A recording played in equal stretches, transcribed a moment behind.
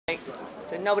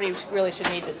So nobody really should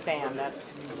need to stand.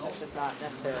 That's just not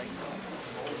necessary.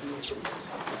 You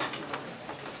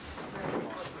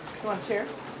want to share?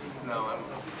 No, I'm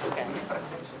okay.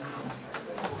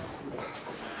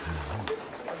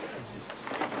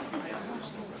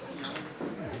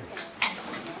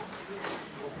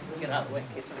 Get out of the way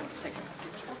in case someone's taking a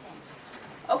picture.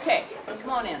 Okay, come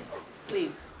on in,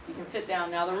 please. You can sit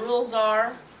down. Now the rules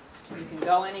are, you can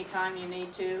go anytime you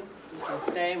need to. You can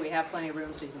stay. We have plenty of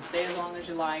room, so you can stay as long as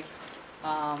you like.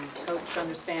 Coach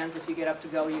understands if you get up to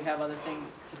go, you have other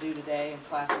things to do today and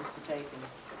classes to take and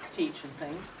teach and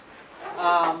things.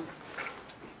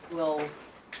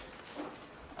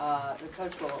 The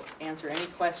coach will answer any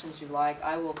questions you like.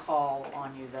 I will call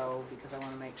on you, though, because I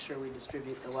want to make sure we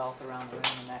distribute the wealth around the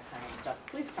room and that kind of stuff.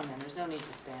 Please come in. There's no need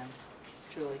to stand,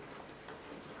 truly.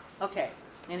 Okay.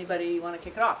 Anybody want to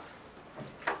kick it off?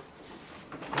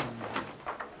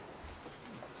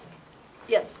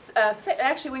 Yes.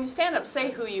 Actually, when you stand up,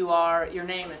 say who you are, your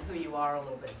name and who you are a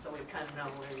little bit, so we kind of know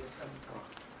where you're coming from.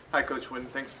 Hi, Coach Wynn.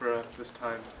 Thanks for this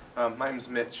time. My name's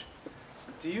Mitch.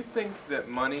 Do you think that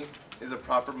money is a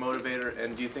proper motivator,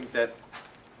 and do you think that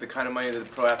the kind of money that the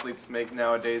pro athletes make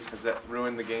nowadays, has that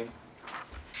ruined the game?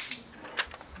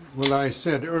 Well, I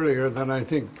said earlier that I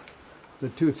think the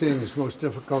two things most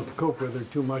difficult to cope with are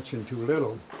too much and too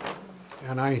little.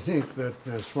 And I think that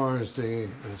as far as the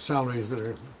salaries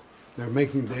that they're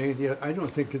making today, I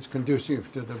don't think it's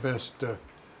conducive to the best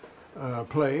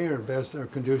play or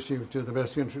conducive to the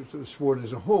best interest of the sport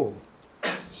as a whole.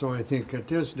 So I think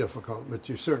it is difficult, but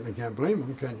you certainly can't blame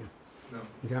them, can you? No.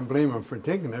 You can't blame them for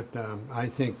taking it. I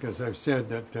think, as I've said,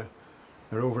 that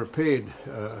they're overpaid.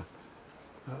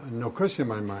 No question in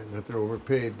my mind that they're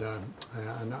overpaid.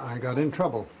 And I got in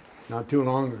trouble not too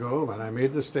long ago, but I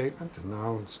made the statement, and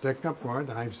I'll stick up for it.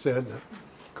 I've said that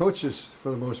coaches,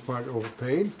 for the most part, are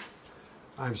overpaid.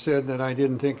 I've said that I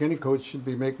didn't think any coach should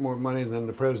be making more money than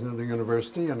the president of the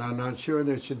university, and I'm not sure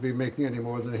they should be making any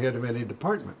more than the head of any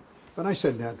department. But I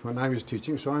said that when I was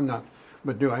teaching, so I'm not.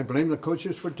 But do I blame the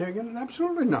coaches for taking it?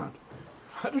 Absolutely not.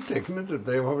 I'd have taken it if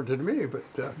they offered it to me, but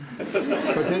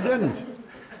they didn't.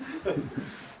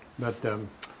 But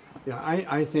yeah,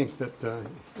 I think that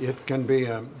it can be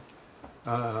a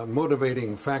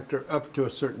motivating factor up to a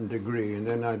certain degree, and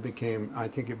then I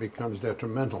think it becomes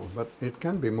detrimental. But it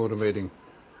can be motivating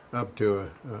up to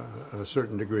a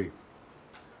certain degree.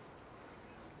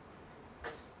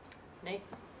 Nate?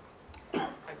 Hi,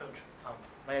 Coach.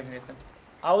 My name is Nathan.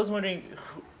 I was wondering,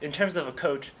 in terms of a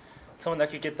coach, someone that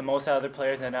could get the most out of their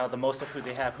players and now the most of who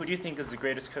they have, who do you think is the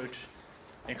greatest coach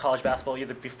in college basketball,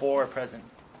 either before or present?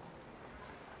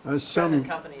 Present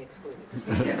company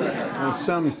excluded.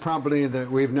 Some probably that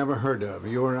we've never heard of,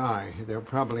 you or I. They're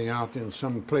probably out in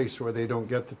some place where they don't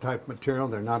get the type of material.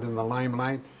 They're not in the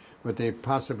limelight, but they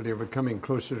possibly are coming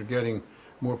closer to getting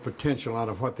more potential out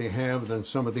of what they have than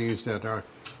some of these that are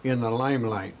in the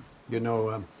limelight. You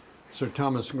know, Sir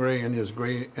Thomas Gray in his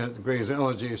Gray's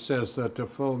Elegy says that to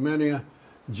full many a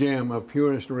gem of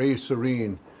purest ray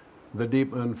serene, the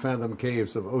deep unfathomed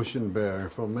caves of ocean bare,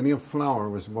 full many a flower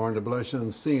was born to blush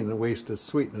unseen and waste its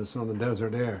sweetness on the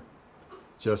desert air.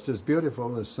 Just as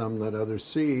beautiful as some that others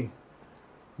see,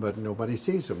 but nobody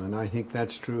sees them. And I think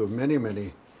that's true of many,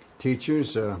 many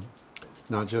teachers,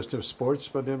 not just of sports,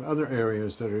 but in other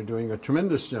areas that are doing a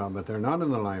tremendous job, but they're not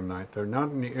in the limelight. They're not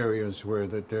in the areas where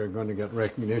that they're going to get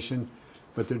recognition,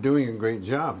 but they're doing a great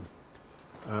job.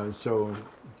 So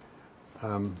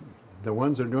the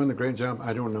ones that are doing the great job,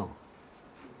 I don't know.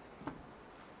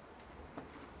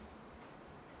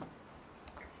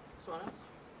 Someone else?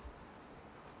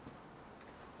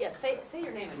 Yes, say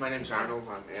your name. My name's Arnold.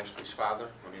 I'm Ashley's father,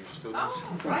 one of your students.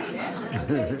 Oh, right, yeah.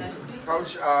 Okay, nice to meet you.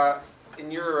 Coach,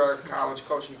 in your college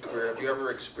coaching career, have you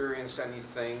ever experienced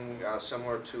anything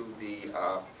similar to the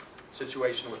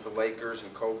situation with the Lakers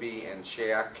and Kobe and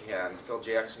Shaq and Phil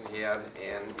Jackson had?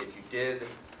 And if you did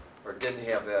or didn't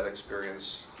have that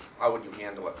experience, how would you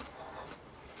handle it?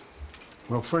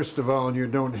 Well, first of all, you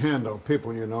don't handle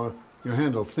people, you know. You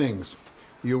handle things.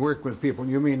 You work with people.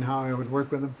 You mean how I would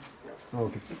work with them? Yeah.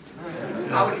 Okay.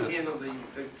 How would you handle the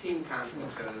team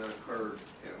conflict that had occurred?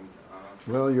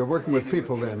 Well, you're working with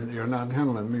people then. You're not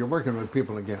handling them. You're working with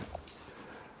people again.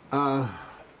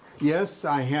 Yes,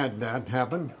 I had that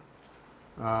happen.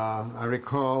 I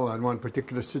recall on one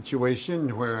particular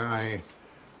situation where I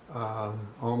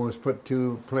almost put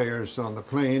 2 players on the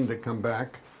plane to come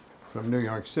back from New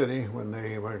York City when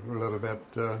they were a little bit...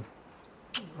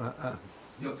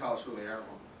 You'll tell us who they are.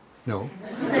 No.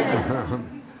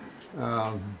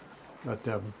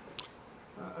 But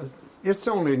it's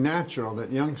only natural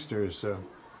that youngsters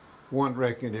want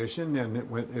recognition, and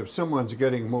if someone's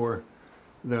getting more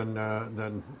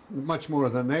than much more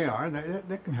than they are.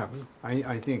 That can happen.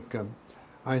 I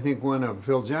think one of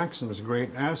Phil Jackson's great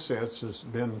assets has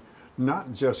been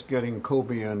not just getting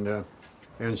Kobe and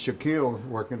Shaquille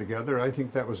working together. I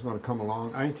think that was going to come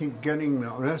along. I think getting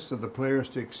the rest of the players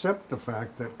to accept the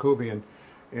fact that Kobe and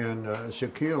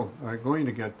Shaquille are going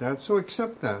to get that. So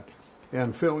accept that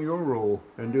and fill your role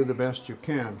and do the best you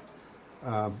can.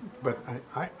 But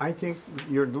I think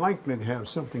you're likely to have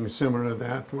something similar to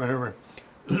that wherever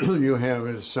you have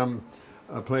is some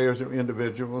players or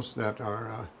individuals that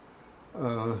are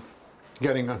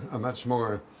getting a much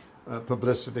more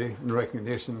publicity and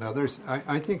recognition than others.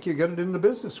 I think you get it in the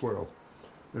business world.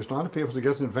 There's a lot of people that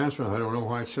get advancement. I don't know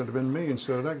why it should have been me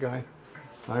instead of that guy.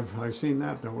 I've seen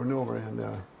that over and over.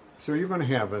 And so you're going to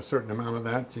have a certain amount of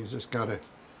that. You just got to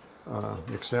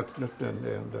accept it.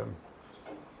 And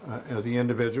as the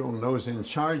individual and those in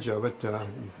charge of it,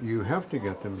 you have to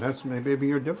get them. That's maybe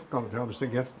your difficult job is to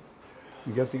get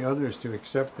the others to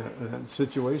accept that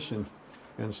situation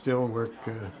and still work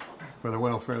for the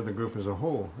welfare of the group as a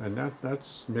whole. And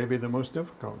that's maybe the most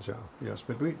difficult job, yes.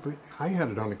 But I had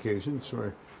it on occasions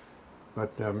where,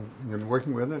 but you're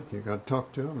working with it, you got to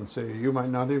talk to them and say, you might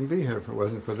not even be here if it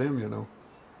wasn't for them, you know.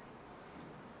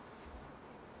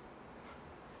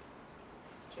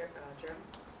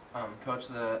 Coach,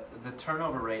 the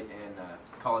turnover rate in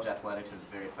college athletics is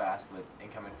very fast with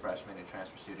incoming freshmen and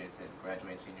transfer students and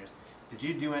graduating seniors. Did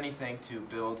you do anything to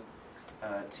build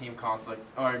team conflict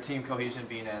or team cohesion,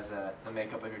 being as the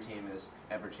makeup of your team is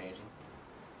ever changing?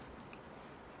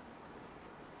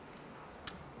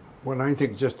 Well, I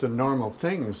think just the normal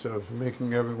things of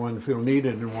making everyone feel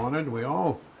needed and wanted. We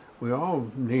all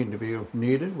need to be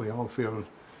needed. We all feel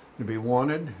to be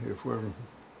wanted. If we're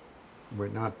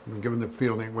not given the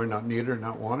feeling we're not needed or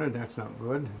not wanted, that's not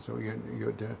good. So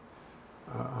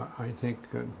I think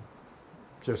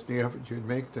just the effort you'd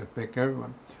make to make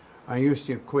everyone. I used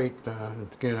to equate,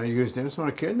 again, I used this on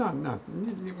a kid, not,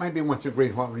 it might be once a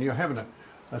great while when you're having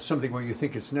something where you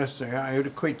think it's necessary. I would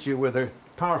equate you with a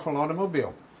powerful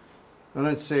automobile. Now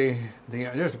let's say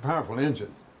there's a powerful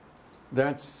engine.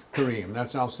 That's Kareem,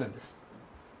 that's Alcindor.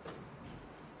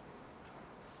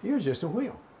 You're just a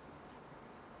wheel.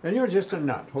 And you're just a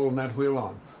nut holding that wheel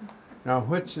on. Now,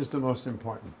 which is the most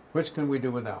important? Which can we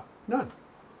do without? None.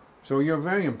 So you're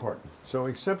very important. So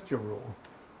accept your role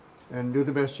and do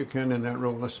the best you can in that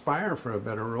role. Aspire for a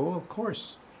better role, of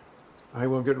course. I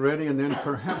will get ready and then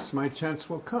perhaps my chance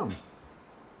will come.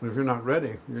 But if you're not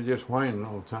ready, you're just whining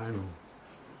all the time.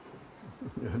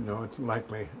 No, it's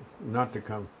likely not to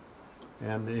come.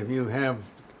 And if you have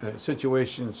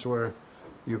situations where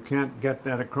you can't get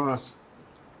that across,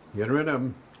 get rid of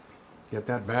them. Get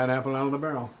that bad apple out of the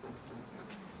barrel.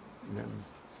 And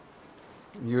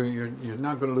you're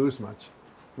not going to lose much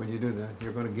when you do that.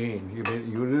 You're going to gain. You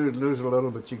lose a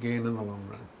little, but you gain in the long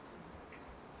run.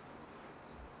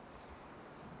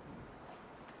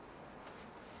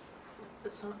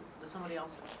 Does somebody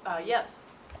else? Yes.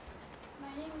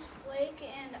 My name's Blake,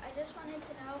 and I just wanted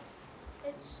to know,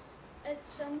 it's at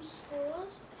some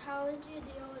schools, how would you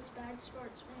deal with bad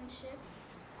sportsmanship?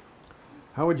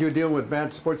 How would you deal with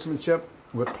bad sportsmanship?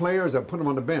 With players, I put them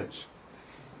on the bench.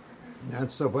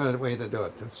 That's the way to do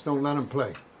it. Just don't let them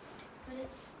play. But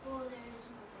at school, there is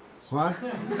no What?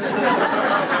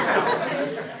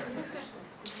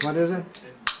 What is it?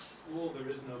 At school, there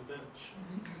is no bench.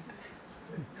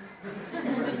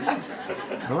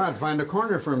 Well, I'd find a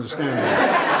corner for him to stand in.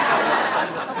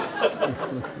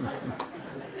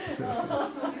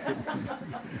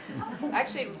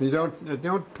 Actually, You don't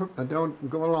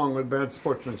go along with bad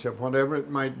sportsmanship, whatever it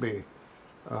might be,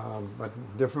 but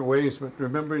different ways. But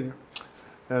remember,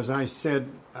 as I said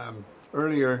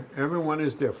earlier, everyone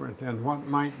is different, and what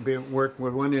might work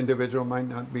with one individual might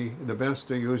not be the best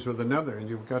to use with another. And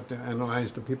you've got to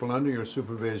analyze the people under your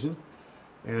supervision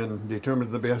and determine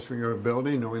the best for your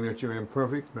ability, knowing that you're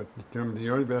imperfect, but determine to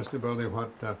your best ability what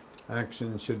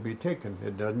action should be taken.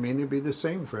 It doesn't mean it'll be the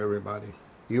same for everybody.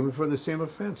 Even for the same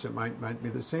offense, it might be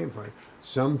the same for you.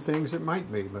 Some things it might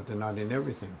be, but they're not in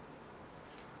everything.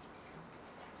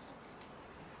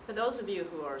 for those of you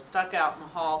who are stuck out in the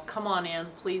hall, come on in.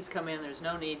 Please come in. There's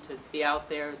no need to be out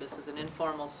there. This is an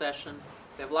informal session.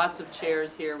 We have lots of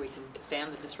chairs here. We can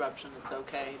stand the disruption. It's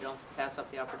okay. Don't pass up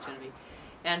the opportunity.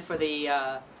 And for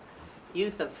the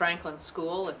youth of Franklin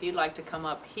School, if you'd like to come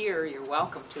up here, you're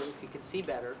welcome to if you can see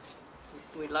better.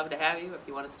 We'd love to have you. If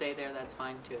you want to stay there, that's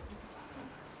fine too.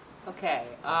 Okay.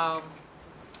 I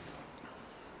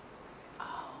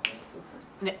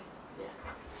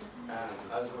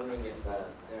was wondering if there are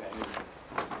any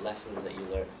lessons that you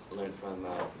learned from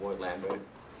Ward Lambert,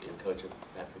 your coach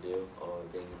at Purdue, or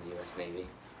being in the U.S. maybe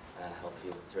help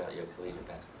you throughout your collegiate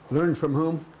basketball? Learned from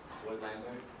whom? Ward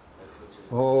Lambert, coach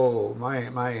of Oh,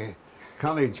 my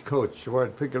college coach,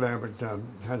 Ward Lambert,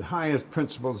 had highest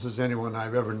principles as anyone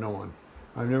I've ever known.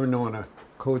 I've never known a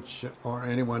coach or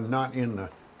anyone not in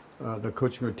the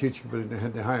coaching or teaching, but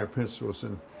had the higher principles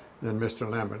than Mr.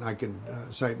 Lambert. I could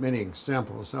cite many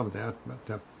examples of that,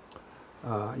 but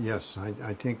yes,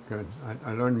 I think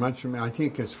I learned much from him. I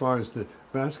think as far as the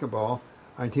basketball,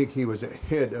 I think he was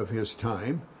ahead of his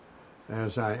time.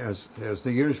 As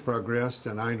the years progressed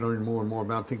and I learned more and more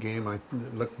about the game, I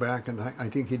look back and I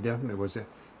think he definitely was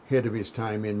ahead of his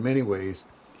time in many ways.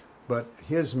 But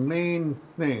his main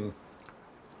thing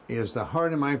is the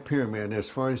heart of my pyramid as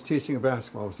far as teaching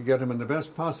basketball, is to get them in the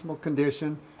best possible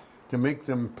condition, to make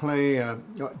them play,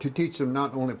 to teach them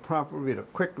not only properly, to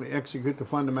quickly execute the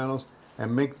fundamentals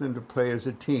and make them to play as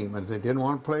a team. And if they didn't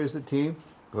want to play as a team,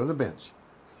 go to the bench.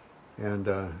 And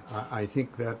I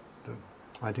think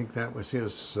that was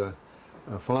his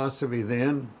philosophy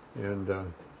then, and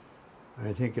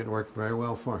I think it worked very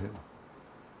well for him.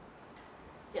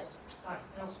 Yes. Hi,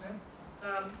 Neil Smith.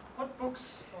 What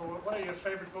books, or what are your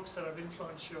favourite books that have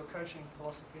influenced your coaching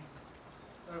philosophy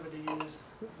over the years?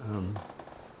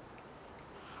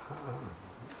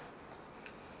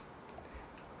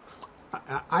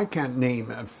 I can't name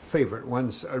favorite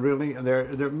ones, really. There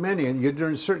are many, and you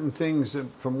learn certain things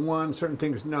from one, certain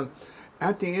things from another.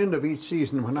 At the end of each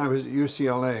season, when I was at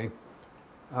UCLA,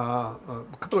 a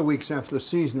couple of weeks after the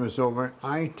season was over,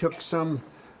 I took some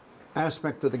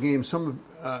aspect of the game, some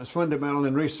fundamental,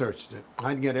 and researched it.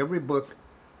 I'd get every book,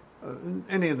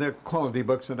 any of the quality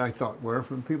books that I thought were,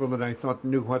 from people that I thought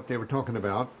knew what they were talking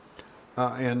about,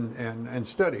 and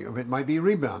study. It might be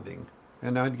rebounding.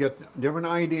 And I'd get different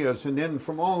ideas, and then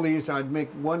from all these, I'd make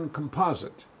one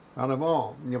composite out of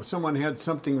all. If someone had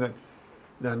something that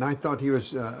I thought he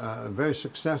was very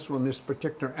successful in this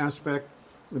particular aspect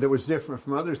that was different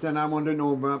from others, then I wanted to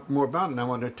know more about it. I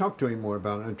wanted to talk to him more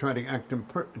about it and try to act him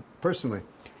personally.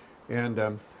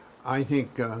 And I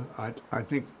think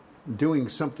doing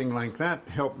something like that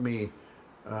helped me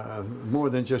more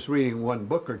than just reading one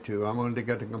book or two. I wanted to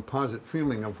get a composite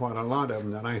feeling of what a lot of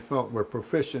them that I felt were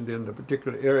proficient in the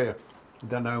particular area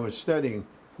that I was studying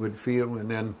would feel,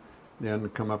 and then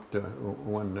come up to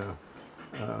one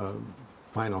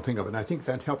final thing of it. And I think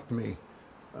that helped me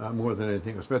more than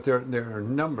anything else. But there are a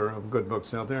number of good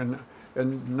books out there,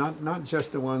 and not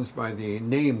just the ones by the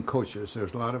name coaches.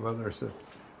 There's a lot of others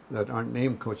that aren't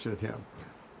name coaches that have.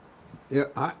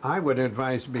 Yeah, I would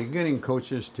advise beginning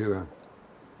coaches to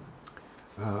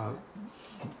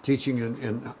teaching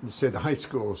in say the high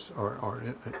schools or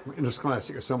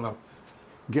interscholastic or some level,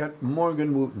 get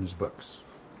Morgan Wooten's books.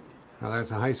 Now that's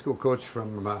a high school coach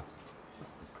from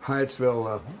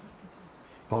Hyattsville,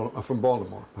 from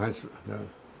Baltimore.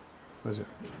 Was it?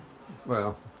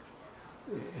 Well,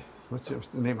 what's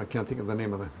the name? I can't think of the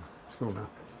name of the school now.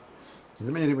 He's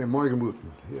a man named Morgan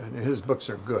Wooten, and his books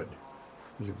are good.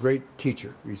 He's a great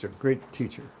teacher. He's a great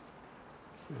teacher.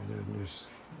 And his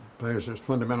players are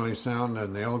fundamentally sound,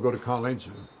 and they all go to college,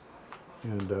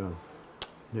 and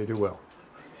they do well.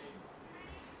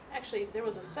 Actually, there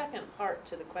was a second part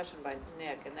to the question by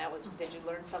Nick, and that was, did you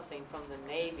learn something from the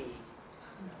Navy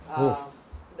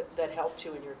that helped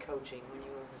you in your coaching when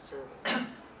you were in the service?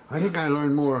 I think I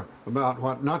learned more about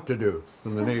what not to do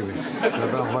from the Navy than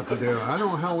about what to do. I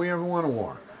don't know how we ever won a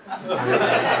war.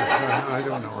 I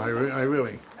don't know. I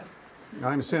really.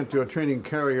 I'm sent to a training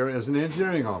carrier as an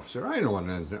engineering officer. I know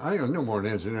no more an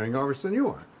engineering officer than you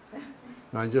are.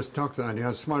 I just talked to him. I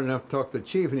was smart enough to talk to the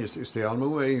chief, and he used to stay out of my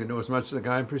way. You know as much as the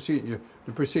guy that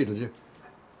preceded you.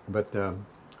 But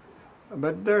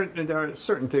there are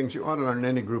certain things you ought to learn in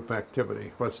any group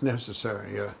activity. What's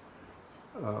necessary.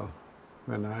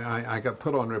 And I got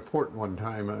put on report one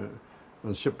time on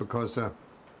the ship because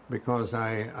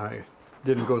I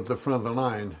didn't go to the front of the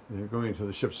line, going to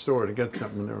the ship's store to get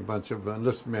something. There were a bunch of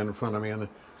enlisted men in front of me, and the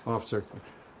officer,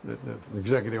 the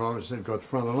executive officer said, go to the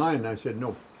front of the line. And I said,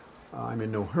 no, I'm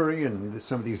in no hurry, and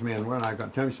some of these men were, and I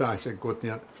got time. So I said, go to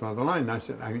the front of the line. And I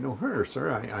said, I'm in no hurry,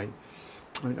 sir. I'm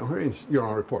in no hurry. You're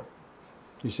on report.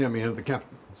 He sent me in to the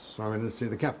captain, so I went to see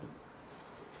the captain.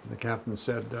 The captain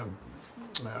said,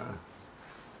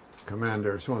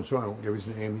 Commander so-and-so, I won't give his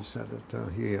name, he said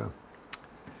that he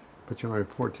put you on a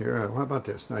report here. How about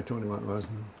this? And I told him what it was.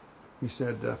 And he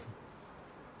said,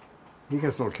 he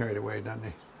gets a little carried away, doesn't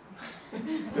he?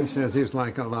 He says he's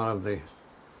like a lot of the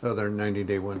other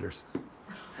 90-day wonders.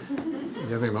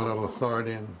 Give him a little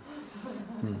authority.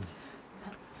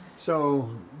 So,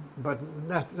 but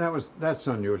that's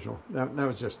unusual. That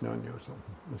was just unusual.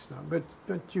 But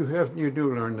you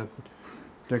do learn that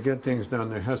to get things done,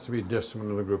 there has to be discipline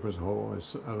of the group as a whole.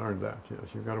 I learned that,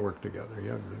 yes. You've got to work together. You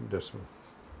have to be discipline.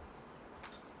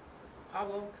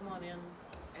 Pablo, come on in.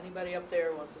 Anybody up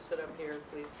there wants to sit up here,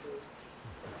 please do.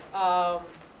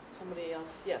 Somebody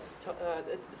else, yes.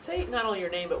 Say not only your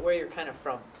name, but where you're kind of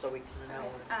from, so we can know.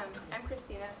 I'm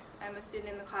Christina. I'm a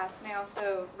student in the class, and I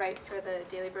also write for the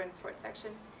Daily Bruin Sports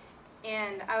section.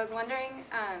 And I was wondering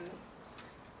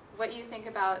what you think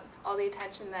about all the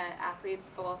attention that athletes,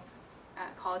 both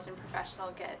college and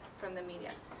professional, get from the media.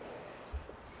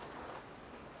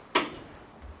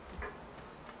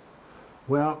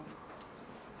 Well,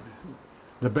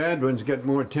 the bad ones get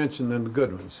more attention than the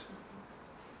good ones.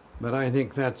 But I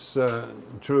think that's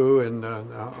true in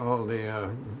all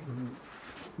the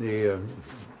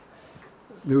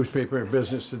newspaper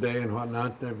business today and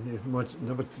whatnot.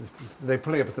 They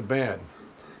play up with the bad,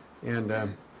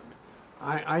 and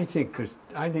I think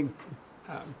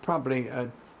probably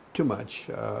too much.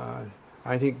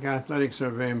 I think athletics are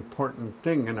a very important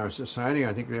thing in our society.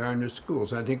 I think they are in the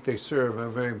schools. I think they serve a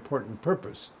very important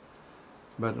purpose.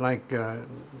 But like,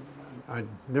 I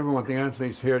never want the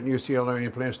athletes here at UCL or any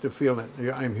place to feel that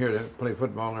I'm here to play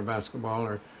football or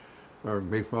basketball or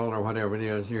baseball or whatever it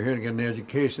is. You're here to get an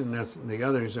education. That's the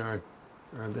others are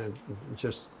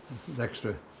just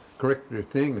extracurricular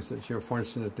things that you're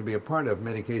fortunate to be a part of. In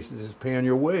many cases, it's paying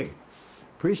your way.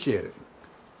 Appreciate it,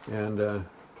 and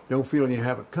don't feel you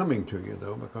have it coming to you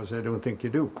though, because I don't think you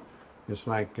do. It's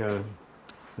like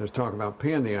there's talk about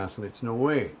paying the athletes. No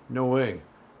way, no way.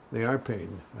 They are paid.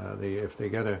 If they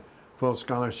get a full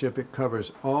scholarship, it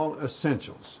covers all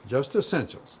essentials, just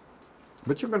essentials.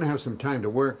 But you're going to have some time to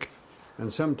work, and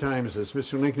sometimes, as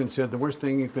Mr. Lincoln said, the worst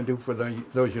thing you can do for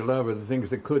those you love are the things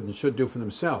they could and should do for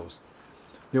themselves.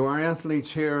 Do our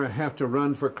athletes here have to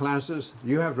run for classes?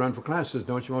 You have to run for classes,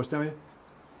 don't you, most of you?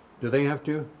 Do they have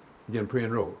to? You get them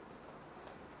pre-enrolled.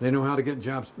 They know how to get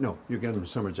jobs? No, you get them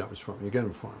summer jobs for them. You get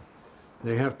them for them.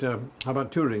 They have to, how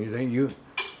about tutoring?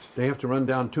 They have to run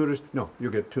down tutors? No,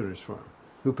 you get tutors for them.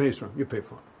 Who pays for them? You pay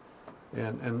for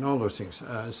them. And all those things.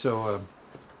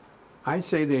 I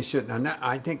say they should, and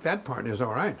I think that part is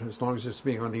all right, as long as it's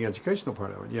being on the educational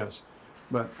part of it, yes.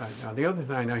 But the other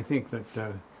thing, I think that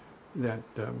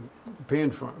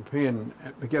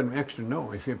getting extra,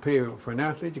 no. If you pay for an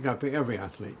athlete, you got to pay every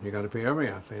athlete. You got to pay every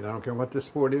athlete. I don't care what the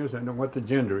sport is. I don't know what the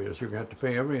gender is. You got to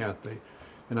pay every athlete,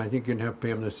 and I think you have to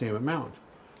pay them the same amount.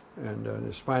 And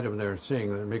in spite of their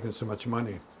saying they're making so much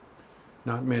money,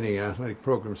 not many athletic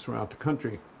programs throughout the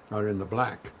country are in the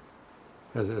black.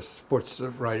 As a sports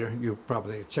writer, you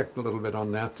probably checked a little bit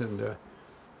on that, and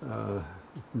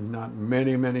not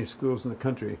many schools in the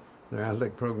country, their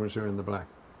athletic programs are in the black.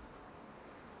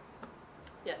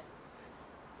 Yes.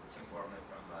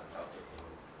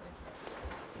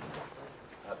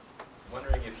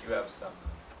 Wondering if you have some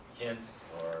hints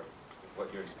or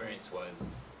what your experience was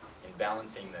in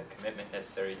balancing the commitment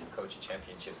necessary to coach a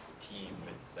championship team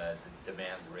with the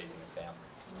demands of raising a family.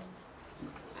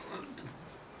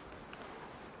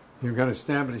 You've got to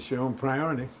establish your own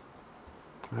priority.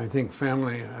 I think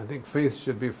faith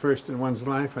should be first in one's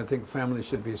life. I think family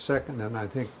should be second, and I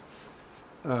think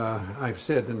I've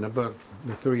said in the book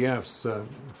the 3 F's: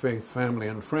 faith, family,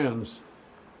 and friends.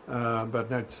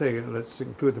 But I'd say let's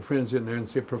include the friends in there and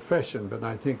say profession. But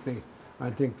I think the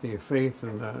faith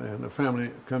and the family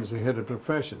comes ahead of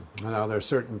profession. Now there are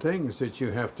certain things that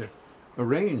you have to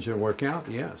arrange and work out,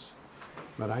 yes.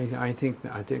 But I think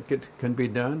it can be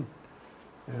done,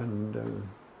 and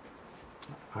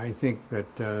I think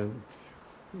that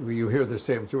you hear the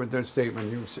statement.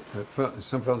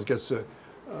 Some fellows get so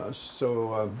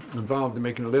involved in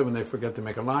making a living they forget to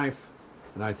make a life,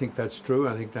 and I think that's true.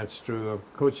 I think that's true of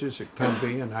coaches. It can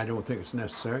be, and I don't think it's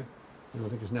necessary. I don't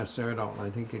think it's necessary at all. I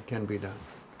think it can be done.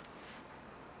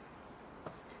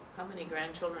 How many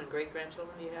grandchildren and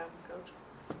great-grandchildren do you have, Coach?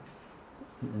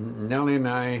 Nellie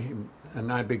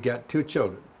and I begat 2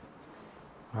 children.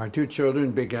 Our 2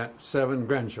 children begat 7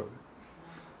 grandchildren.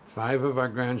 5 of our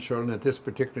grandchildren at this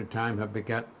particular time have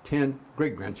begat 10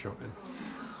 great-grandchildren,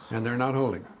 and they're not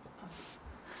holding.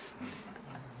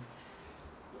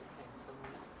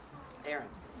 Aaron.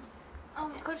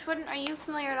 Coach Wooden, are you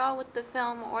familiar at all with the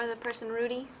film or the person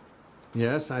Rudy?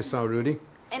 Yes, I saw Rudy.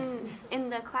 And in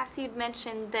the class you'd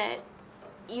mentioned that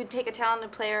you'd take a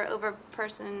talented player over a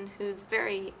person who's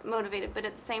very motivated, but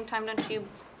at the same time, don't you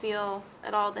feel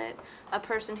at all that a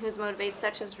person who's motivated,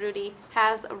 such as Rudy,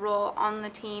 has a role on the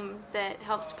team that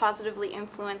helps to positively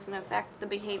influence and affect the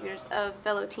behaviors of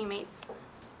fellow teammates?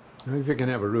 If you can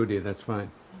have a Rudy, that's fine.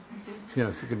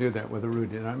 Yes, you can do that with a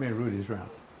Rudy. And I mean, Rudy's around.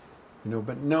 You know,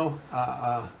 but no,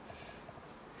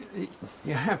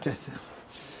 you have to.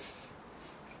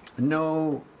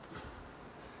 No,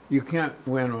 you can't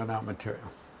win without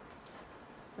material.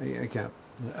 You can't.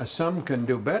 Some can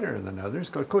do better than others,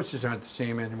 because coaches aren't the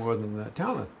same any more than the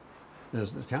talent. The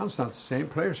talent's not the same,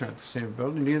 players aren't the same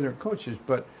ability, neither are coaches,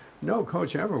 but no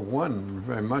coach ever won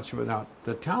very much without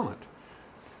the talent.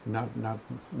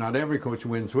 Not every coach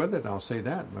wins with it, I'll say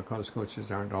that, because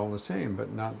coaches aren't all the same, but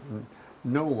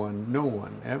no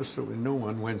one, absolutely no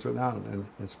one wins without it, and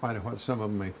in spite of what some of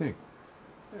them may think.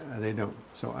 They don't.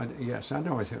 So yes, I'd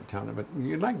always have talent, but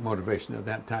you like motivation of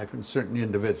that type in certain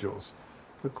individuals,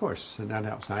 of course, and that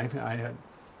helps. I've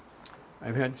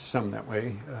had some that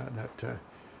way that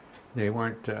they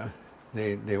weren't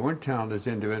talented as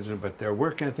individuals, but their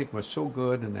work ethic was so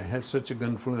good, and they had such a good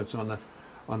influence on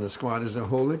the squad as a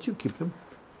whole that you keep them.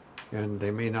 And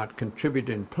they may not contribute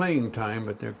in playing time,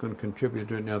 but they're going to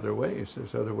contribute in other ways.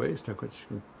 There's other ways to which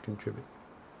can contribute.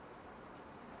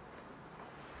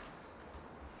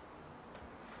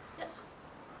 Yes.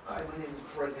 Hi, my name is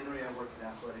Brett Henry. I work in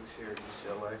athletics here at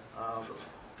UCLA.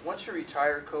 Once you're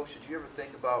retired, Coach, did you ever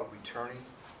think about returning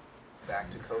back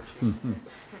to coaching?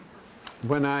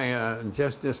 When I,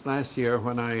 just this last year,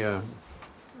 when I,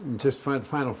 just for the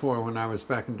Final Four, when I was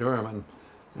back in Durham,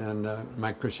 and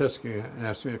Mike Krzyzewski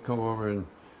asked me to come over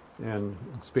and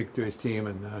speak to his team,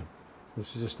 and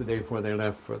this was just the day before they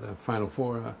left for the Final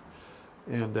Four,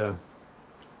 and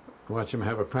watch him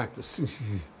have a practice.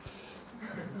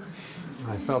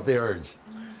 I felt the urge.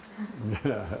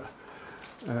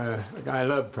 I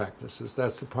love practices.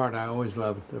 That's the part I always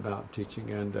loved about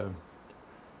teaching. And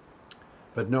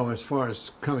but no, as far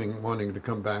as wanting to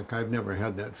come back, I've never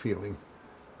had that feeling.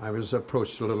 I was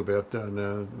approached a little bit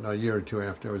a year or two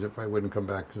after, as if I wouldn't come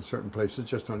back to certain places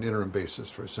just on an interim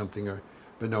basis for something.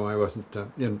 But no, I wasn't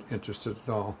interested at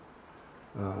all.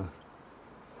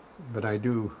 But I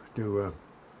do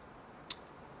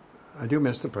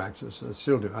miss the practice. I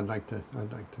still do. I'd like to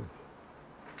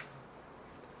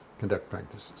conduct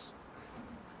practices.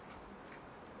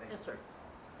 Yes, sir.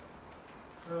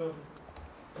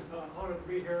 Honored to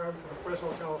be here. I'm from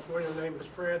Fresno, California. My name is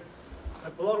Fred.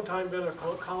 I've a long time been a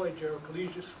college or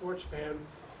collegiate sports fan,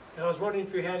 and I was wondering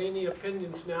if you had any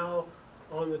opinions now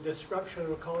on the disruption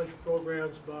of college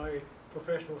programs by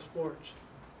professional sports,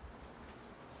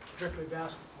 particularly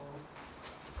basketball.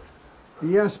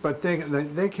 Yes, but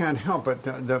they can't help it.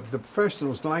 The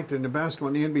professionals liked it in the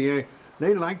basketball and the NBA.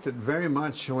 They liked it very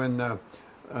much when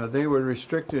they were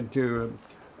restricted to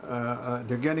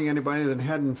getting anybody that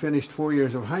hadn't finished 4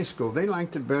 years of high school. They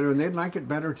liked it better, and they'd like it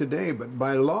better today, but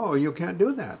by law, you can't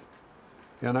do that.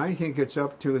 And I think it's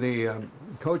up to the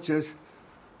coaches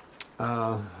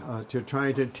to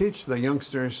try to teach the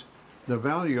youngsters the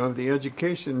value of the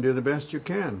education, do the best you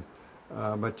can.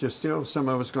 But just still, some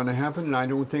of it's going to happen, and I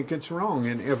don't think it's wrong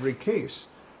in every case.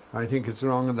 I think it's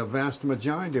wrong in the vast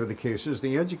majority of the cases.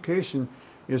 The education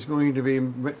is going to be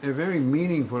very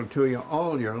meaningful to you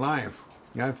all your life.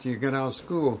 After you get out of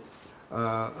school,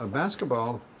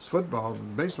 basketball, football,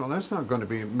 baseball, that's not going to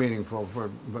be meaningful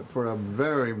but for a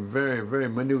very, very, very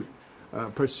minute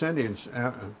percentage.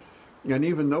 And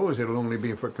even those, it'll only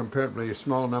be for comparatively a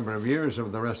small number of years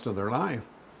of the rest of their life.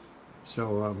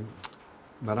 So,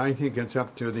 but I think it's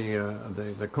up to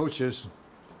the coaches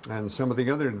and some of the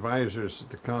other advisors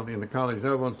in the college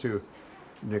level to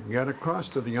get across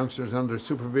to the youngsters under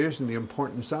supervision the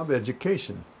importance of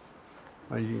education.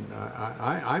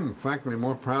 I'm frankly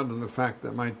more proud of the fact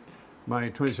that my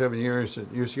 27 years at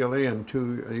UCLA and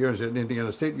 2 years at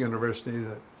Indiana State University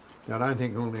that I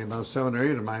think only about 7 or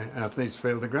 8 of my athletes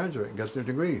failed to graduate and get their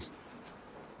degrees.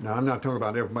 Now, I'm not talking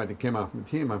about everybody that came off the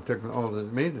team. I'm talking all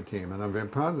that made the team, and I'm very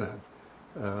proud of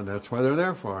that. That's why they're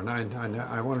there for, and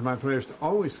I wanted my players to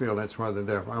always feel that's why they're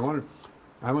there for.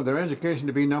 I want their education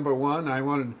to be number one. I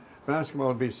wanted basketball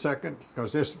to be second,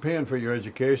 because they're paying for your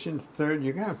education. Third,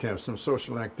 you have to have some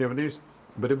social activities.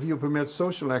 But if you permit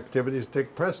social activities to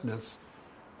take precedence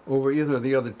over either of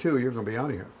the other two, you're going to be out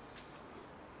of here.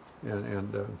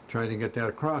 And trying to get that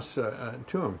across to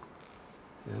them.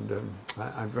 And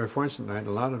I'm very fortunate. I had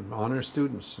a lot of honor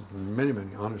students, many,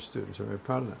 many honor students. I'm very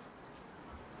proud of that.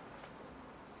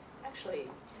 Actually,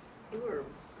 you were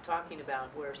talking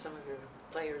about where some of your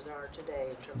players are today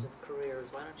in terms of careers.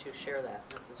 Why don't you share that?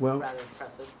 This is rather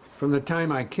impressive. From the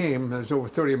time I came, there's over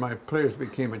 30 of my players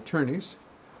became attorneys.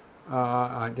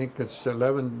 I think it's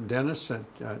 11 dentists,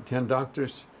 10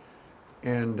 doctors,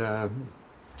 and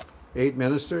 8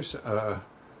 ministers.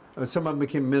 Some of them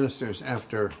became ministers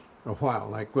after a while,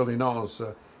 like Willie Knowles.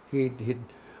 He'd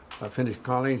finished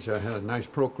college, had a nice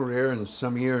pro career, and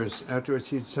some years afterwards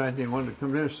he decided he wanted to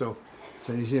come there. So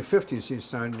he's in his 50s, he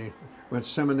started, he went to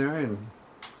seminary, and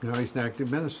now he's an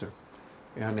active minister.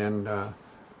 And then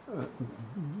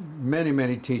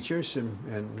many teachers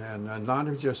and a lot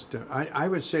of just, I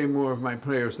would say more of my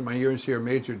players in my years here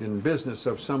majored in business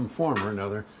of some form or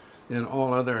another than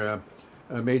all other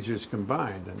majors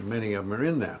combined, and many of them are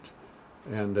in that.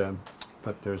 And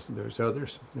but there's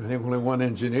others. I think only one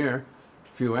engineer,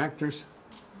 a few actors,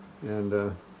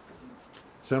 and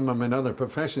some of them in other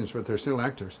professions, but they're still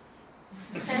actors.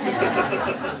 Did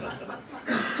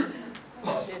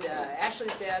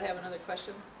Ashley's dad have another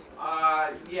question?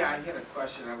 Yeah, I had a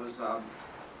question. I was,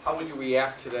 how would you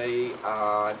react today?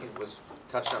 I think it was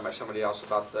touched on by somebody else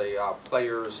about the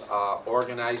players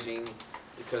organizing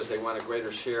because they want a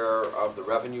greater share of the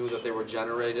revenue that they were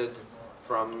generated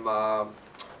from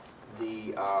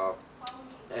the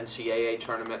NCAA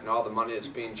tournament and all the money that's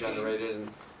being generated.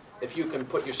 And if you can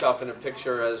put yourself in a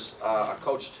picture as a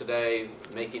coach today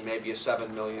making maybe a $7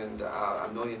 million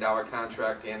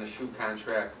contract and a shoe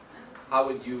contract, how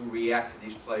would you react to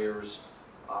these players,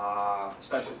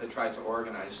 especially if they tried to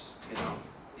organize, you know,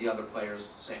 the other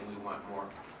players saying we want more?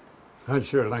 I'd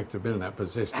sure like to have been in that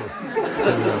position.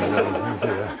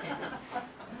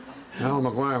 Al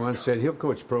McGuire once said, he'll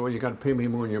coach pro, you got to pay me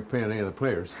more than you're paying any of the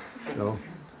players. So,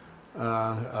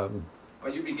 well,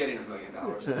 you'd be getting $1 million.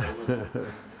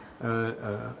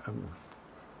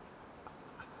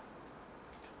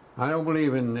 I don't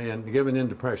believe in giving in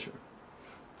to pressure.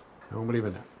 I don't believe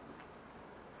in that.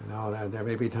 You know, there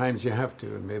may be times you have to,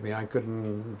 and maybe I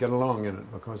couldn't get along in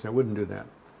it because I wouldn't do that.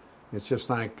 It's just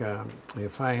like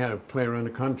if I had a player under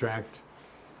contract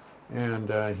and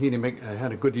he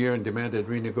had a good year and demanded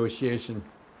renegotiation,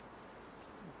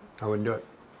 I wouldn't do it.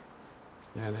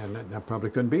 And that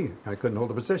probably couldn't be. I couldn't hold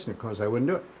the position because I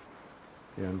wouldn't do it.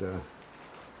 And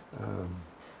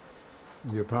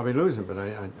you're probably losing, but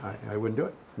I wouldn't do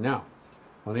it. Now,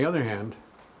 on the other hand,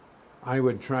 I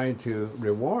would try to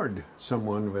reward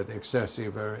someone with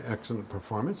excessive or excellent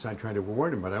performance. I'd try to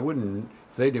reward them, but I wouldn't,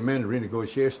 if they demanded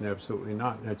renegotiation, absolutely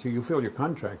not. That's you fill your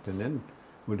contract and then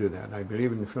we'll do that. I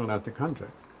believe in filling out the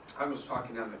contract. I was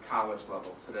talking on the college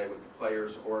level today with the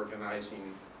players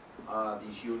organizing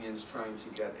these unions trying to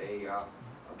get a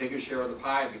bigger share of the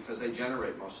pie because they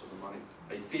generate most of the money.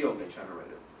 They feel they generate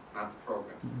it, not the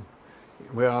program.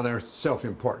 Well, they're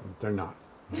self-important. They're not.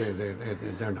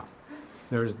 They're not.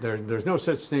 There's no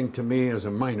such thing to me as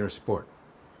a minor sport.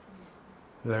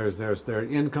 There are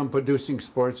income-producing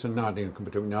sports and not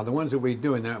income-producing. Now, the ones that we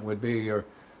do in that would be in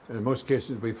most cases,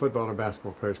 would be football or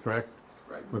basketball players, correct?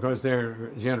 Right. Because they're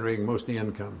generating most of the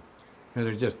income, and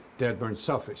they're just dead-burn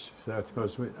selfish. So that's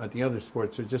because the other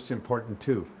sports are just important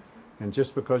too. And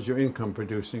just because you're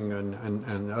income-producing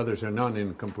and others are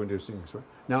non-income-producing.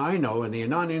 Now, I know, and the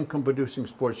non-income-producing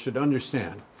sports should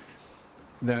understand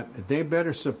that they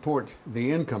better support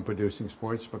the income-producing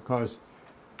sports because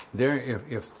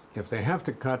if they have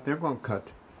to cut, they're going to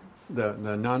cut the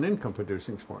non-income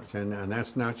producing sports, and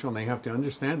that's natural, and they have to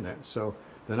understand that. So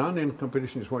the non-income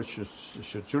producing sports should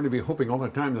certainly be hoping all the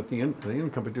time that the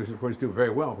income producing sports do very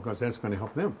well because that's going to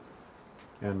help them.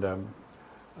 And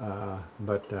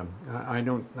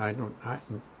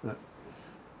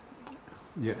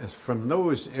yes, from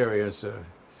those areas,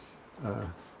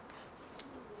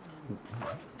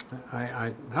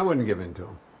 I wouldn't give in to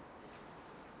them.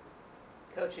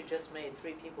 Coach, you just made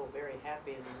 3 people very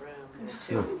happy in the room.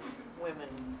 There were 2 women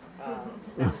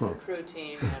members of the crew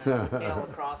team and a male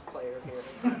lacrosse player here.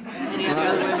 Any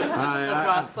other women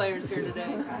lacrosse players here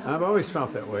today? I've always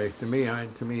felt that way. To me, I.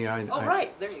 Oh,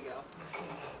 right. There you go.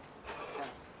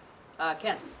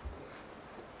 Ken.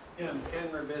 Yeah, I'm Ken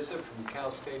Revisa from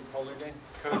Cal State Fullerton.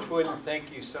 Coach Wooden,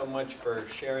 thank you so much for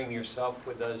sharing yourself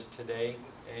with us today.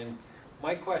 And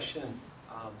my question,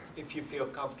 if you feel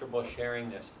comfortable sharing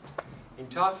this, in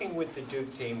talking with the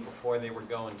Duke team before they were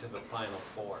going to the Final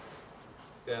Four,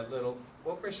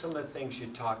 what were some of the things you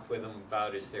talked with them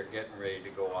about as they're getting ready to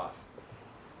go off?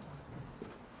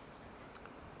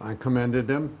 I commended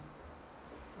them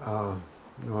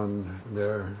on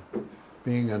their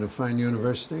being at a fine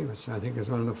university, which I think is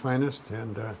one of the finest,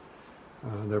 and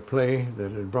their play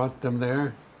that had brought them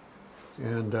there.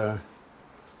 And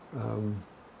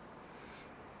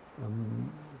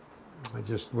I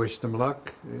just wished them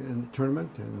luck in the tournament,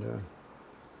 and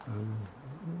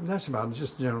that's about it,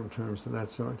 just general terms of that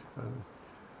sort.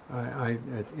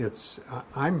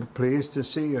 I'm pleased to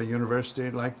see a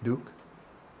university like Duke.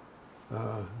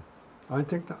 I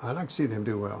think I like to see them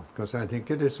do well because I think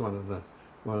it is one of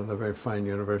the very fine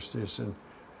universities, and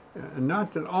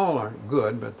not that all aren't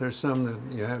good, but there's some that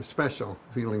you have special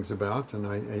feelings about, and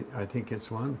I think it's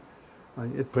one.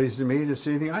 It pleases me to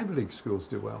see the Ivy League schools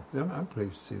do well. I'm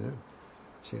pleased to see them.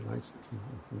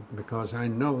 Because I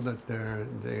know that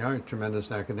they are a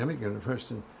tremendous academic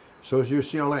university. So is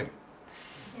UCLA.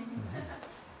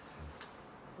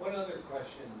 One other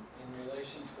question in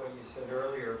relation to what you said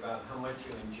earlier about how much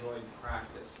you enjoyed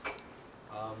practice.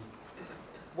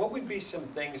 What would be some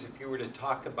things if you were to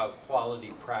talk about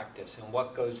quality practice and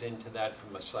what goes into that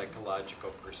from a psychological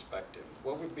perspective?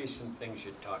 What would be some things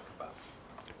you'd talk about?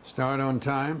 Start on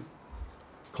time,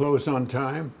 close on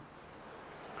time,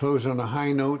 close on a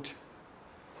high note,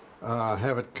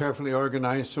 have it carefully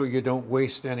organized so you don't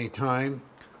waste any time,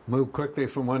 move quickly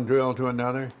from one drill to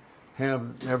another, have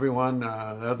everyone, the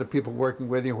other people working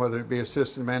with you, whether it be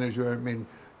assistant manager, I mean,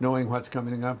 knowing what's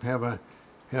coming up,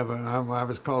 I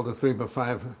was called a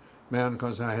 3x5 man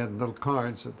because I had little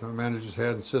cards that the managers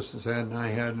had, assistants had, and I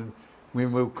had, and we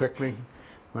moved quickly.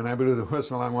 When I blew the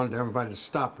whistle, I wanted everybody to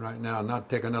stop right now, not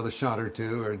take another shot or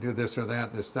two, or do this or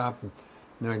that. They stop,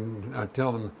 and I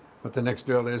tell them what the next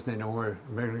drill is, and they know where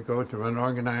they're going to go to run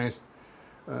organized,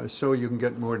 so you can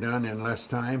get more done in less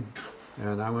time.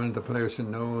 And I wanted the players to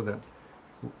know that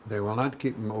they will not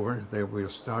keep them over. They will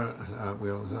start.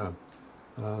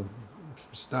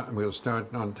 We'll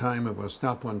start on time and we'll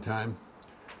stop on time.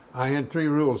 I had 3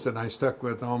 rules that I stuck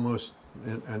with almost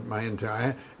in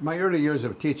my early years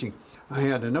of teaching. I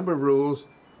had a number of rules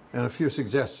and a few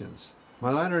suggestions.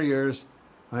 My latter years,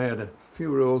 I had a few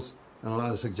rules and a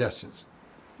lot of suggestions.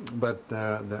 But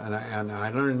and I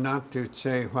learned not to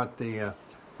say what the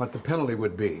penalty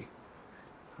would be.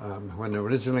 When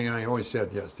originally I always said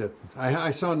yes. That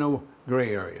I saw no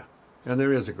gray area, and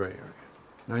there is a gray area.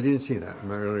 And I didn't see that in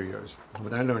my early years,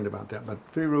 but I learned about that. But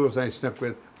 3 rules I stuck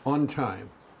with: on time.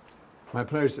 My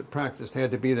players that practiced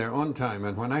had to be there on time,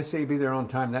 and when I say be there on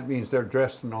time, that means they're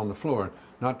dressed and on the floor,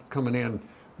 not coming in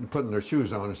and putting their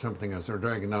shoes on or something as they're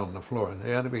dragging down on the floor.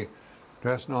 They had to be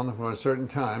dressed and on the floor at a certain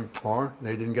time, or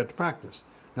they didn't get to practice.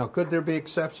 Now, could there be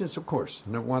exceptions? Of course.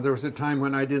 Well, there was a time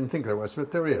when I didn't think there was,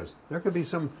 but there is. There could be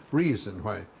some reason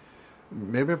why.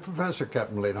 Maybe a professor kept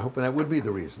them late. I hope that would be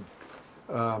the reason.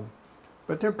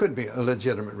 But there could be a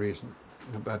legitimate reason.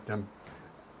 But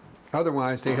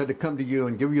otherwise, they had to come to you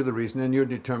and give you the reason, and you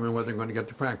determine whether they're going to get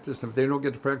to practice. If they don't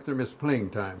get to practice, they're missed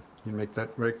playing time. You make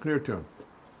that very clear to them.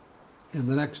 And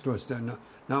the next was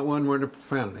not one word of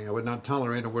profanity. I would not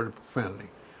tolerate a word of profanity.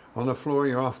 On the floor,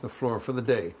 you're off the floor for the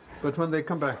day. But when they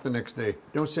come back the next day,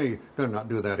 don't say, you better not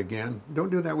do that again.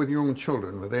 Don't do that with your own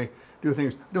children. When they do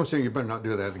things, don't say, you better not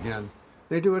do that again.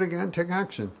 They do it again, take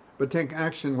action. But take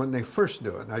action when they first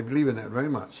do it. I believe in that very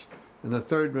much. And the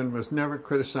third one was never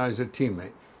criticize a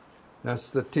teammate. That's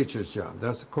the teacher's job.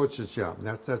 That's the coach's job.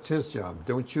 That's his job.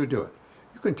 Don't you do it.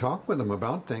 You can talk with them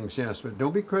about things, yes, but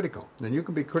don't be critical. And you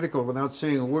can be critical without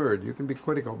saying a word. You can be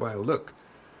critical by a look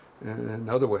and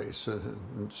other ways,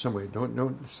 in some way.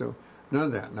 So none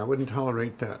of that. And I wouldn't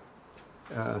tolerate that.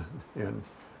 And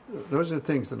those are the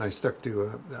things that I stuck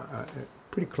to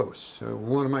pretty close.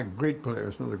 One of my great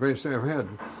players, one of the greatest I ever had,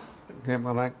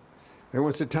 there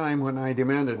was a time when I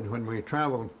demanded, when we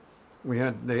traveled,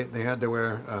 they had to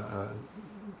wear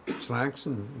slacks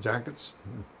and jackets,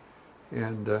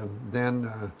 and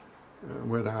then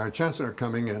with our chancellor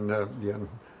coming and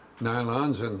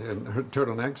nylons and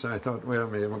turtlenecks, I thought, well,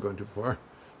 maybe I'm going too far.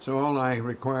 So all I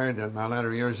required in my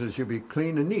latter years is you be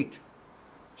clean and neat.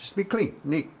 Just be clean,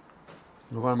 neat.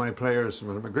 One of my players,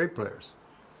 one of my great players,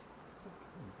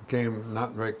 came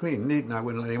not very clean, neat, and I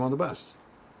wouldn't let him on the bus.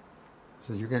 I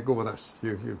said, you can't go with us.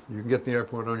 You can get to the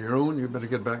airport on your own. You better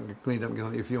get back and get cleaned up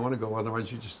if you want to go.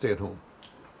 Otherwise, you just stay at home.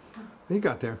 He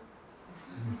got there.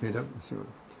 He cleaned up.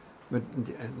 But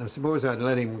I suppose I'd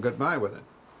let him get by with it.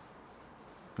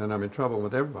 Then I'm in trouble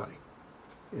with everybody.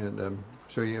 And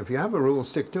so if you have a rule,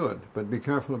 stick to it. But be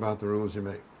careful about the rules you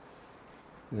make.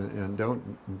 And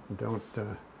don't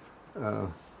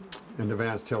in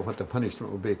advance tell what the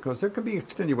punishment will be. Because there could be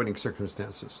extenuating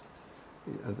circumstances.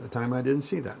 At the time, I didn't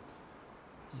see that.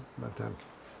 But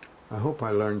I hope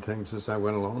I learned things as I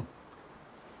went along.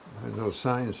 A little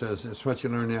sign says, it's what you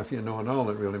learn after you know it all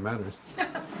that really matters.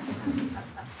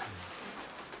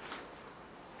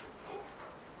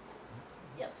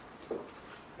 Yes.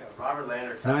 Yeah, Robert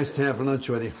Lander. Nice to have lunch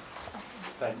with you.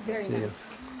 Thanks. Very See nice. you.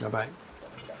 Bye-bye.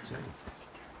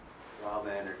 Rob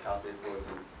Lander, Cal State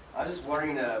Fullerton. I was just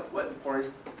wondering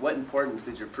what importance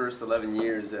did your first 11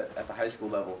 years at the high school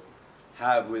level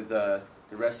have with the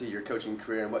rest of your coaching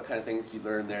career, and what kind of things did you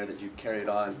learn there that you carried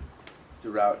on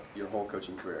throughout your whole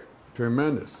coaching career?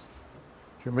 Tremendous.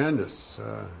 Tremendous.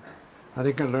 I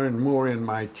think I learned more in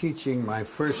my teaching, my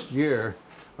first year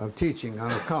of teaching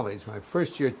out of college. My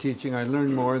first year teaching, I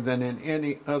learned more than in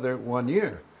any other 1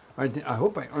 year. I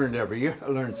hope I earned every year. I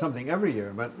learned something every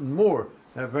year, but more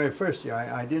that very first year.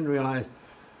 I didn't realize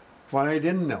what I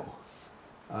didn't know.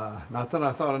 Not that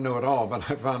I thought I knew it all, but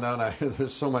I found out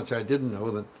there's so much I didn't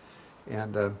know that,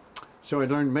 and so I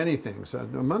learned many things.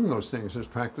 Among those things is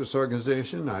practice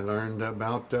organization. I learned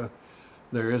about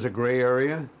there is a gray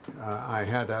area. I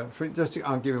had I'll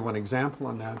give you one example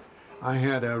on that. I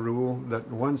had a rule that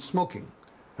one's smoking,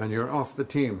 and you're off the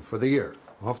team for the year,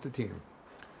 off the team.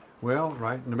 Well,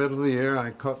 right in the middle of the year,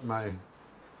 I caught my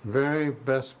very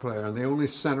best player, and the only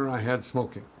center I had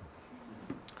smoking.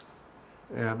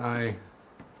 And I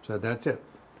said, that's it,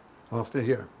 off the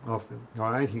year. All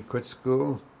right, he quit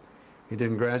school. He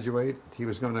didn't graduate. He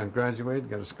was going to graduate,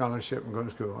 get a scholarship, and go to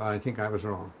school. I think I was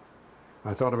wrong.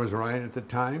 I thought I was right at the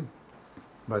time,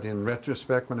 but in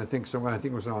retrospect, when I think so, I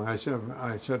think it was wrong. I should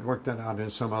have worked that out in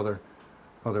some other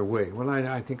way. Well,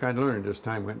 I think I learned as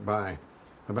time went by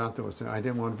about those. I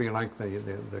didn't want to be like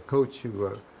the coach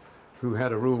who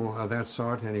had a rule of that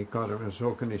sort, and he caught it and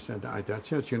spoke, and he said,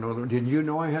 that's it, you know. Did you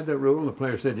know I had that rule? And the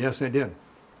player said, yes, I did.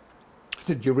 I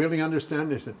said, did you really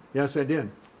understand? He said, yes, I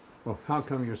did. Well, how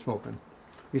come you're smoking?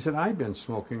 He said, I've been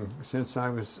smoking since I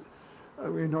was 10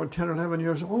 or 11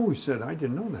 years old. He said, I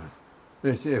didn't know that.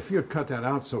 They said, if you cut that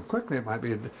out so quickly, it might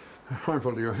be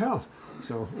harmful to your health.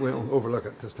 So we'll overlook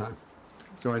it this time.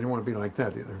 So I didn't want to be like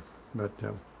that either. But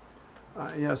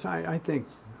yes, I think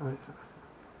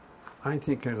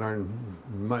I learned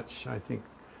much. I think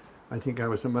I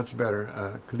was a much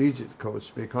better collegiate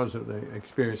coach because of the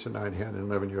experience that I'd had in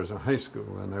 11 years of high school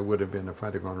than I would have been if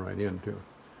I'd have gone right into.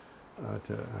 I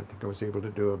think I was able to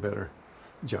do a better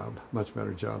job, much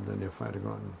better job than if I'd have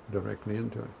gone directly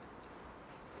into it.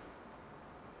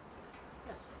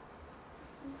 Yes.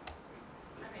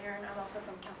 I'm Erin. I'm also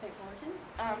from Cal State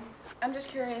Fullerton. I'm just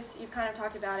curious, you've kind of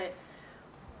talked about it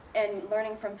and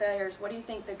learning from failures. What do you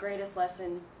think the greatest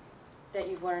lesson that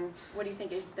you've learned, what do you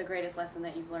think is the greatest lesson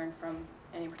that you've learned from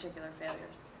any particular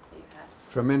failures that you've had?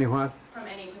 From any what? From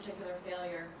any particular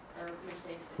failure or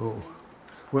mistakes that you've made.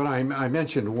 Well, I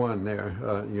mentioned one there,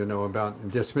 about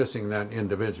dismissing that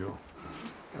individual.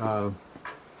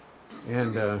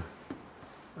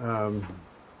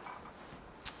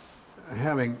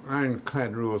 Having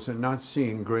ironclad rules and not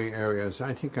seeing gray areas,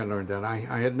 I think I learned that. I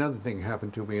had another thing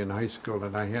happen to me in high school,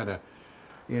 that I had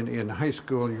in high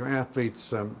school, your athletes,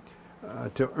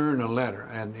 to earn a letter.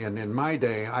 And in my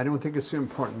day, I don't think it's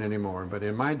important anymore, but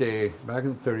in my day, back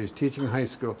in the 30s, teaching high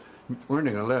school,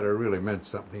 earning a letter really meant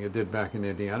something. It did back in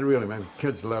Indiana. It really meant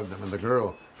kids loved them, and the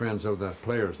girl friends of the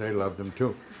players, they loved them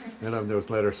too. They loved those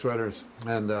letter sweaters.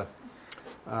 And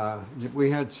we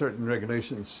had certain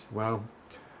regulations. Well,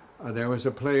 there was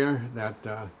a player that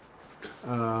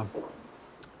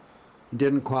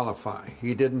didn't qualify.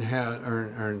 He didn't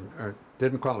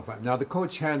didn't qualify. Now the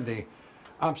coach had the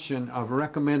option of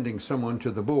recommending someone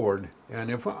to the board, and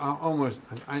if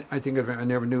I think I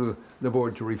never knew the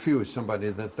board to refuse somebody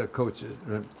that the coach.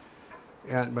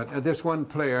 But this one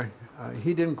player,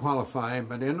 he didn't qualify.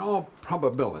 But in all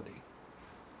probability,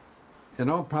 I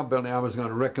was going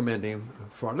to recommend him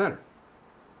for a letter.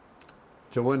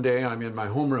 So one day I'm in my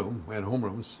homeroom. We had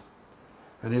homerooms,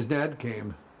 and his dad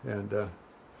came and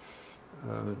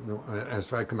asked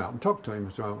if I come out and talk to him.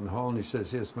 So out in the hall, and he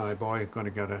says, "Is my boy going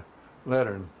to get a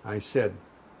letter?" And I said,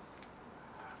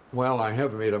 "Well, I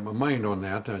haven't made up my mind on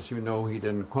that. As you know, he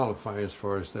didn't qualify as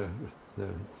far as the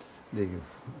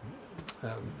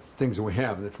things that we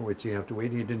have for which you have to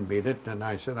wait. He didn't meet it." And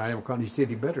I said, "I haven't called." He said,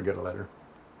 "He better get a letter."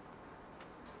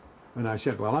 And I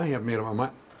said, "Well, I haven't made up my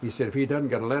mind." He said, "If he doesn't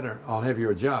get a letter, I'll have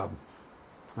your job."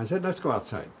 I said, "Let's go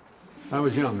outside." I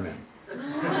was young then.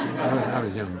 I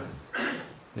was young then.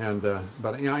 And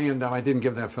but I didn't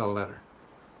give that fellow a letter.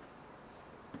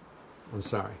 I'm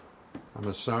sorry. I'm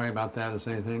as sorry about that as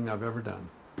anything I've ever done.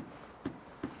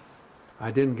 I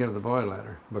didn't give the boy a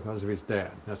letter because of his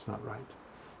dad. That's not right.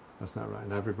 That's not right.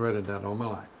 And I've regretted that all my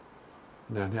life.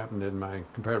 And that happened in my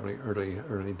comparatively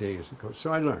early days as a coach.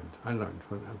 So I learned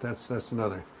from that. That's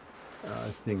another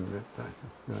thing that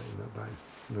I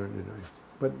learned to do.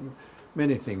 But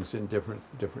many things in different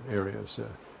areas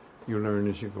you learn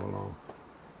as you go along.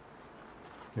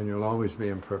 And you'll always be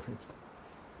imperfect.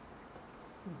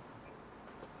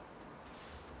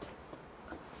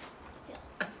 Yes.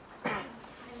 Hi,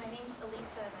 my name's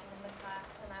Elisa, and I'm in the class,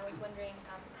 and I was wondering,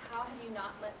 how have you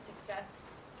not let success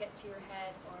get to your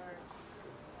head or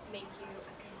make you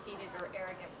a conceited or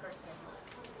arrogant person?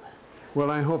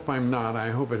 Well, I hope I'm not.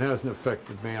 I hope it hasn't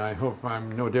affected me. I hope I'm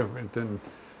no different than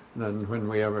when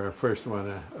we ever first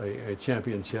won a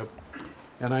championship.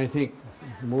 And I think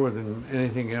more than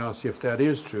anything else, if that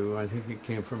is true, I think it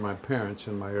came from my parents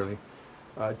in my early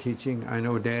teaching. I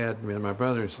know Dad and my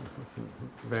brothers,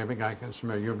 very big I can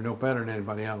remember, you're no better than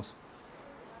anybody else,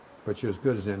 but you're as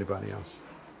good as anybody else.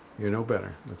 You know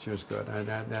better, which is good.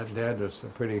 That Dad was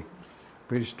pretty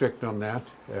strict on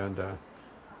that, and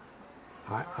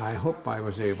I hope I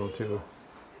was able to.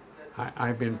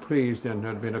 I've been pleased, and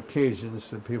there have been occasions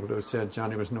that people have said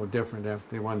Johnny was no different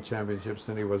after he won championships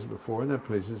than he was before, and that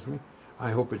pleases me.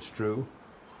 I hope it's true.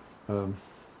 I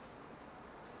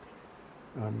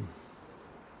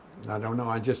don't know.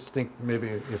 I just think maybe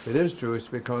if it is true, it's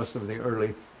because of the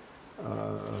early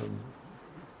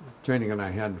training that I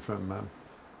had from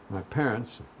my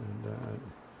parents.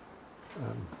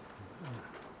 And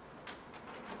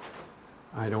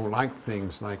I don't like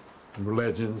things like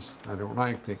legends. I don't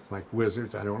like things like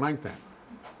wizards. I don't like that.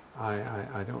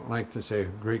 I don't like to say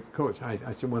great coach. I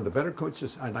said one of the better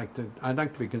coaches. I'd like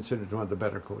to be considered one of the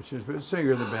better coaches. But say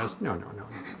you're the best. No.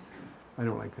 I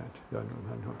don't like that. I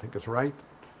don't think it's right.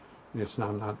 It's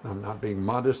not. I'm not being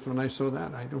modest when I say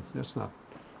that. I don't. That's not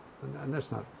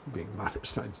being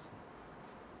modest.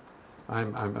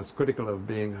 I'm as critical of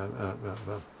being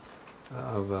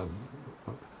of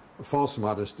false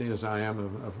modesty as I am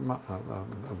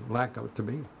of lack of it to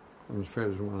be. I'm as fair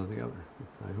as one or the other.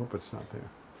 I hope it's not there.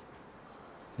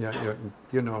 Yeah,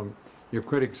 you know, your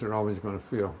critics are always going to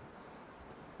feel.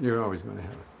 You're always going to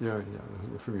have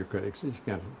it. From your critics, you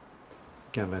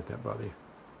can't let that bother you.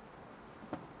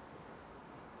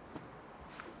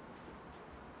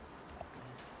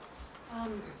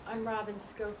 I'm Robin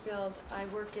Schofield. I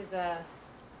work as a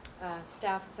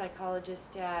staff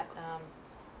psychologist at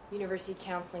University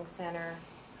Counseling Center,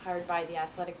 hired by the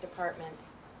athletic department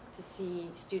to see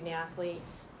student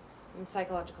athletes in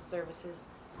psychological services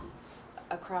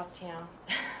across town.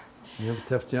 You have a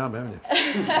tough job, haven't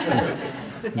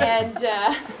you? And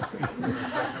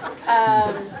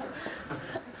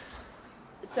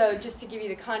so just to give you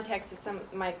the context of some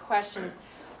of my questions,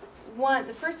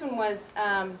 the first one was,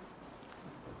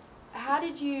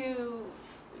 do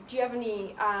you have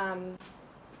any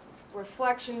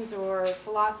reflections or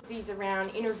philosophies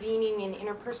around intervening in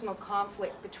interpersonal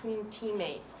conflict between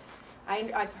teammates?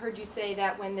 I've heard you say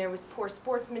that when there was poor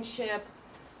sportsmanship,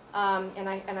 and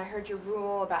I heard your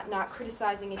rule about not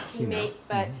criticizing a teammate,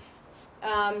 but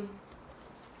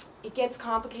it gets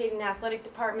complicated in athletic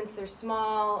departments. They're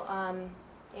small,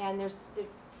 and there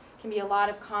can be a lot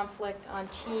of conflict on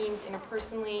teams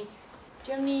interpersonally.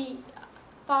 Do you have any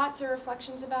thoughts or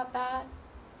reflections about that?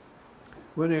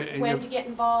 When to get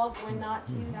involved, when not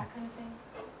to, that kind of thing?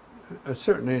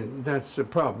 Certainly, that's a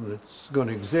problem that's going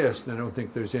to exist. I don't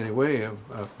think there's any way of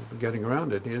getting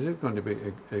around it. Is it going to be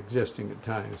existing at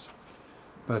times?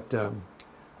 But,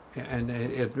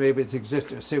 maybe it's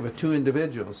existing, say, with two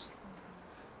individuals.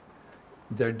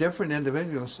 They're different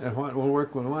individuals, and what will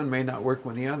work with one may not work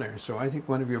with the other. So I think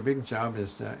one of your big jobs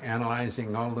is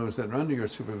analyzing all those that are under your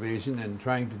supervision and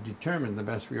trying to determine the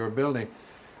best for your ability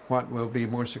what will be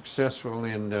more successful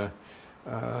in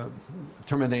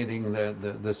terminating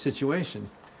the situation.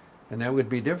 And that would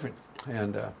be different.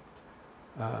 And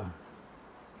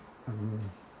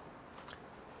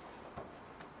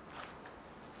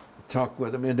talk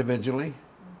with them individually.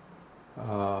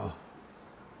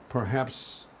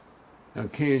 Perhaps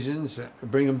occasions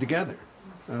bring them together,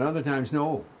 and other times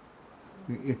no,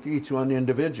 each one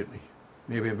individually.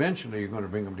 Maybe eventually you're going to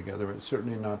bring them together, but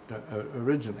certainly not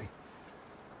originally.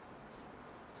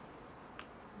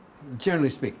 Generally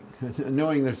speaking,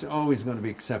 knowing there's always going to be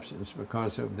exceptions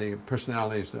because of the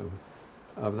personalities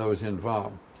of those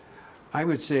involved. I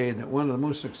would say that one of the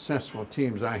most successful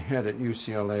teams I had at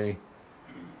UCLA,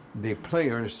 the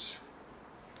players,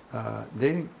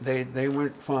 they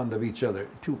weren't fond of each other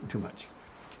too much.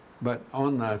 But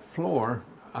on the floor,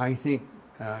 I think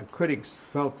critics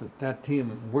felt that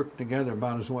team worked together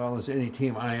about as well as any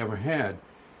team I ever had.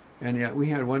 And yet we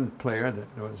had one player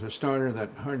that was a starter that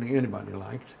hardly anybody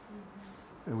liked.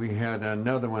 And we had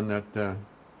another one that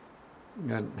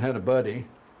had a buddy.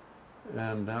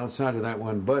 And outside of that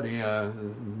one buddy,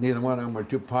 neither one of them were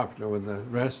too popular with the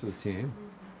rest of the team.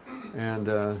 And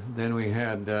then we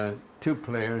had two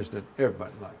players that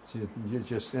everybody liked.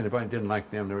 And if I didn't like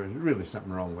them, there was really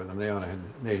something wrong with them. They ought to have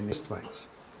missed fights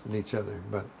with each other.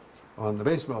 But on the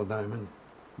baseball diamond,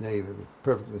 they were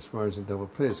perfect as far as the double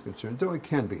play is concerned, though it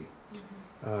can be.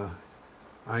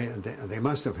 They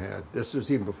must have had, this was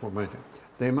even before my time,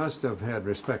 they must have had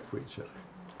respect for each other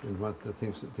and what the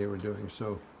things that they were doing.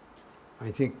 So I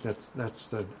think that's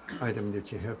the item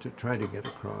that you have to try to get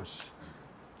across,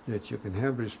 that you can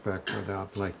have respect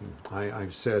without liking.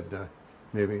 I've said,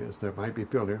 maybe there might be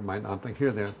people here who might not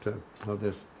hear that of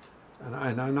this, and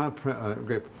I'm not a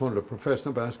great proponent of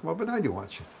professional basketball, but I do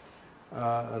watch it.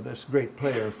 This great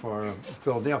player for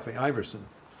Philadelphia, Iverson,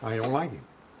 I don't like him.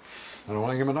 I don't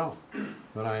like him at all,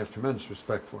 but I have tremendous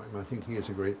respect for him. I think he is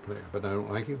a great player, but I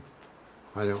don't like him.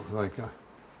 I don't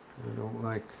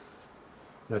like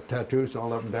that tattoos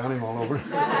all up and down him all over.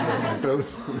 I don't like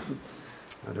those.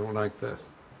 I don't like the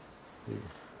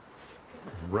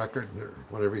record or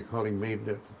whatever you call him made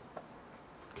that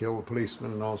kill a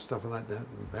policeman and all stuff like that,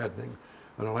 and bad thing.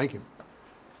 I don't like him.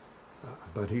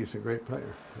 But he's a great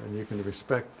player, and you can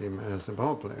respect him as a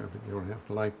ball player, but you don't have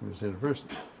to like him as a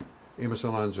university. Amos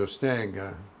Alonzo Stagg,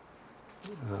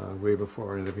 way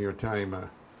before end of your time,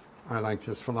 I liked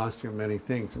his philosophy of many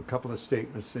things. A couple of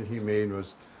statements that he made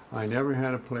was, I never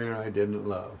had a player I didn't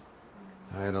love.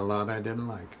 I had a lot I didn't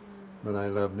like, but I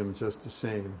loved them just the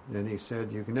same. And he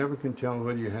said, you never can tell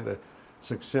whether you had a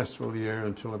successful year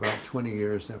until about 20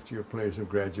 years after your players have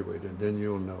graduated. Then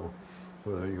you'll know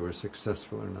whether you were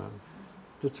successful or not.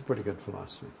 That's a pretty good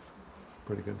philosophy.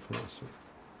 Pretty good philosophy.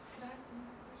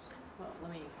 Well,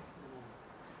 let me,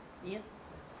 Ian?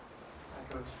 Hi,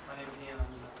 Coach. My name is Ian.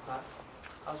 I'm in the class.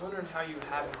 I was wondering how you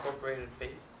have incorporated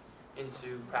faith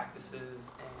into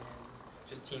practices and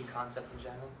just team concept in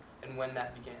general, and when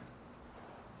that began.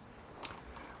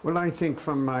 Well, I think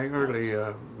from my early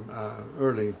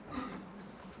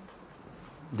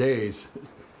days,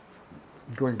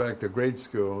 going back to grade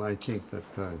school, I think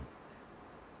that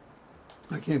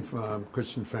I came from a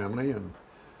Christian family,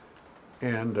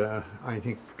 and I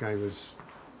think I was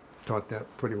taught that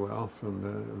pretty well from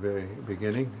the very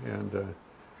beginning, and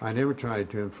I never tried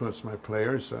to influence my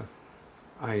players.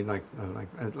 I like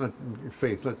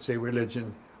faith, let's say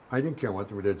religion. I didn't care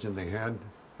what religion they had.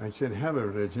 I said, have a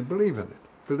religion, believe in it,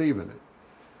 believe in it.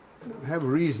 Have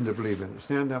reason to believe in it,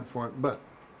 stand up for it, but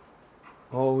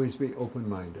always be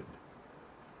open-minded.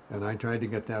 And I tried to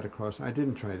get that across. I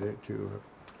didn't try to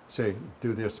say,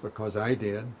 do this because I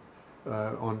did.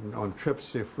 On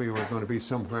trips, if we were going to be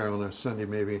somewhere on a Sunday,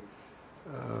 maybe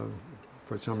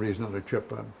for some reason on a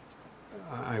trip,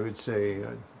 I would say,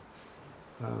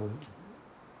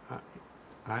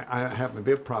 I happen to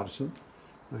be a Protestant.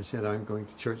 I said, I'm going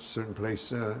to church, a certain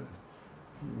place. I'm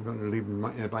going to leave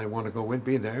anybody want to go with,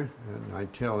 be there. And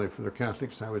I'd tell, if they're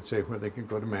Catholics, I would say where they could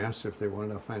go to Mass if they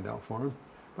wanted to find out for them.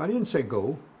 But I didn't say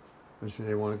go. I said,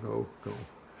 they want to go, go.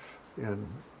 And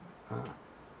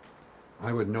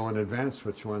I would know in advance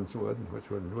which ones would and which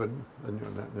ones wouldn't. I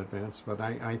knew that in advance. But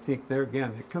I think there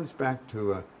again, it comes back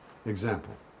to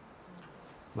example.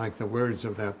 Like the words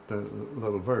of that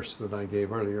little verse that I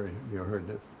gave earlier, you heard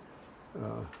that.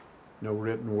 No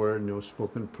written word, no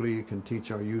spoken plea can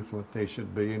teach our youth what they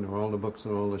should be, nor all the books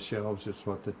on all the shelves, it's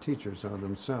what the teachers are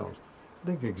themselves. I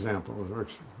think example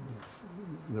works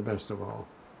the best of all.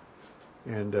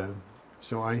 And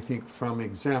so I think from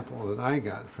example that I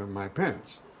got from my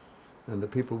parents and the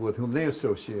people with whom they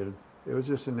associated, it was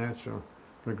just a natural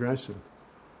progression.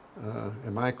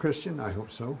 Am I a Christian? I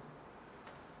hope so.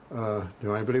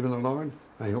 Do I believe in the Lord?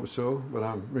 I hope so, but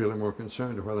I'm really more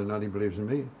concerned with whether or not he believes in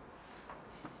me.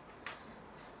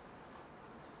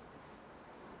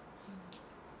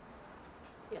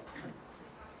 Yes.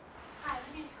 Hi,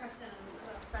 my name's Kristen.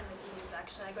 I'm a friend of Ian's,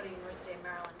 actually. I go to University of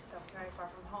Maryland, so very far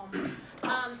from home.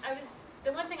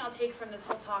 The one thing I'll take from this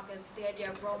whole talk is the idea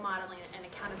of role modeling and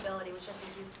accountability, which I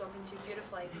think you've spoken to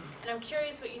beautifully. And I'm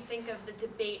curious what you think of the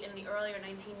debate in the earlier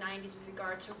 1990s with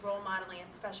regard to role modeling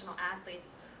and professional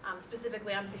athletes.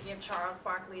 Specifically, I'm thinking of Charles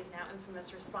Barkley's now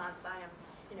infamous response, I am,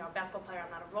 a basketball player, I'm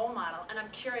not a role model. And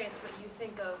I'm curious what you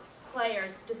think of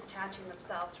players disattaching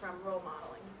themselves from role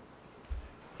modeling.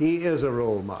 He is a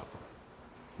role model.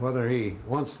 Whether he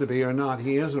wants to be or not,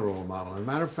 he is a role model. As a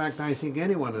matter of fact, I think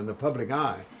anyone in the public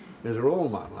eye is a role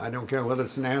model. I don't care whether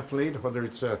it's an athlete, whether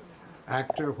it's an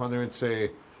actor, whether it's a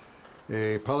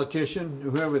politician,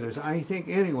 whoever it is. I think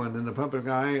anyone in the public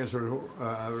eye is a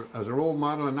role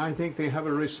model, and I think they have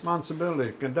a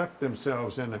responsibility to conduct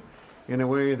themselves in a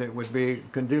way that would be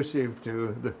conducive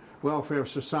to the welfare of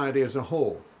society as a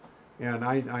whole. And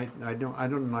I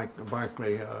don't like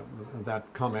Barkley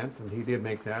that comment, and he did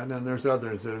make that. And there's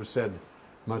others that have said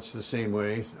much the same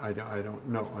way. I don't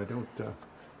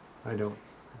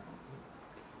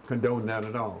condone that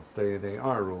at all. They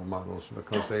are role models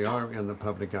because they are in the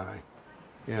public eye,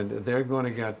 and they're going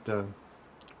to get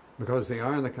because they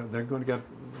are in the they're going to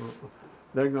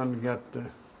get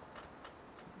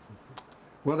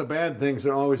well, the bad things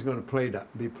are always going to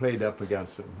be played up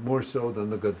against them more so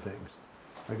than the good things.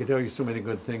 I can tell you so many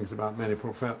good things about many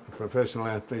professional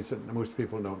athletes that most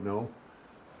people don't know.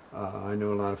 I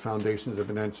know a lot of foundations have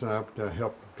been set up to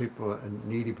help people,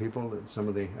 needy people, that some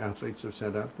of the athletes have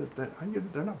set up.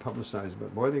 They're not publicized,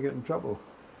 but boy, they get in trouble.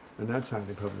 And that's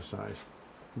highly publicized.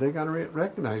 They got to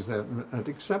recognize that and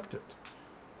accept it.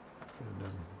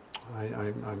 And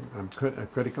I'm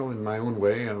critical in my own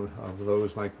way of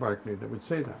those like Barkley that would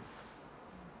say that.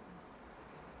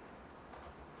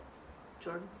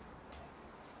 Jordan?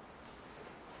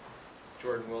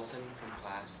 Jordan Wilson from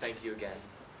class. Thank you again.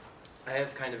 I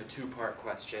have kind of a two-part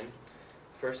question.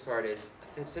 First part is,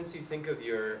 since you think of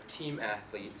your team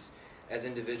athletes as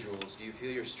individuals, do you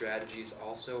feel your strategies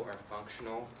also are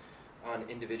functional on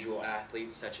individual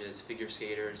athletes such as figure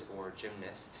skaters or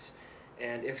gymnasts?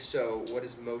 And if so, what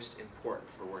is most important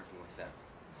for working with them?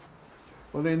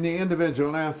 Well, in the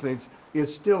individual athletes,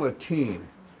 it's still a team.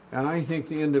 And I think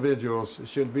the individuals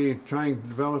should be trying to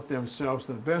develop themselves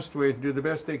in the best way, to do the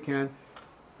best they can,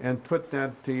 and put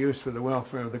that to use for the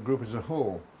welfare of the group as a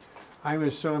whole. I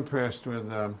was so impressed with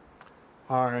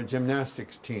our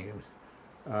gymnastics team,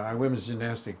 our women's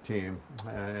gymnastic team,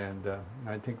 and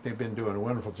I think they've been doing a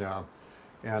wonderful job.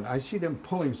 And I see them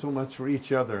pulling so much for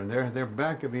each other, and they're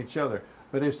back of each other.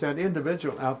 But it's that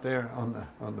individual out there on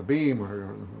the beam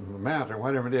or the mat or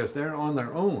whatever it is, they're on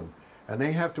their own. And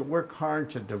they have to work hard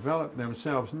to develop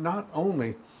themselves, not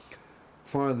only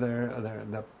for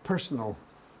the personal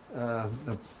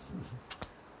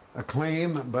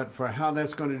acclaim, but for how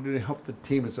that's going to do to help the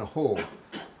team as a whole.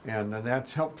 And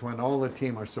that's helped when all the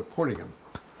team are supporting them.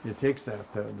 It takes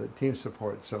that, the team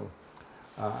support. So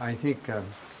I think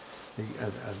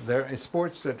there are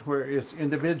sports where it's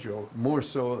individual more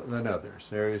so than others.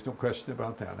 There is no question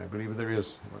about that. I believe there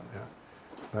is.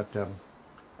 But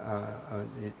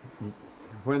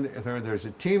when there's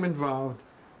a team involved,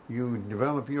 you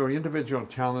develop your individual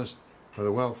talents for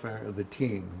the welfare of the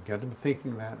team. Get them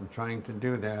thinking that and trying to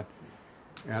do that.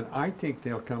 And I think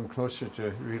they'll come closer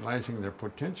to realizing their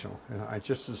potential.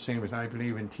 Just the same as I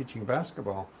believe in teaching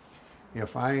basketball.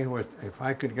 If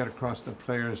I could get across the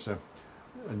players,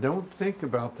 don't think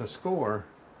about the score.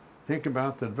 Think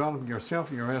about the developing yourself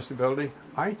and your best ability.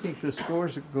 I think the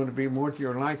scores are going to be more to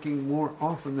your liking more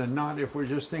often than not if we're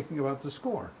just thinking about the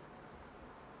score.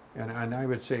 And I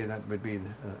would say that would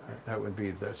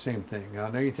be the same thing.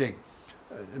 Now you take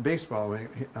baseball,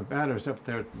 a batter's up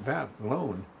there to bat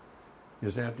alone.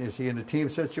 Is he in a team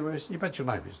situation? You bet your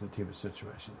life he's in a team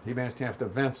situation. He may have to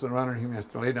advance the runner. He may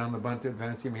have to lay down the bunt to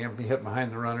advance. He may have to hit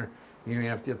behind the runner. He may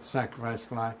have to hit the sacrifice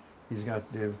fly. He's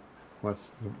got to do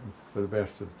what's for the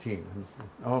best of the team. And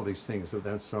all these things of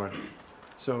that sort.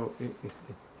 So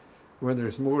when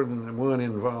there's more than one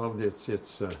involved, it's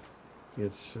a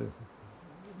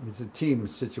team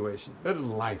situation. But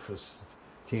life is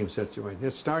a team situation.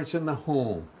 It starts in the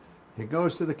home. It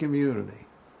goes to the community.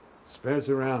 Spreads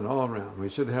around, all around. We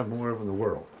should have more of it in the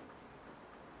world.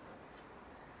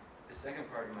 The second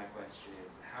part of my question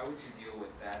is, how would you deal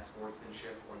with bad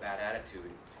sportsmanship or bad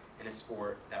attitude in a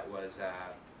sport that was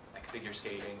like figure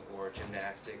skating or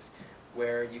gymnastics,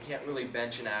 where you can't really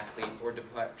bench an athlete or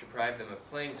deprive them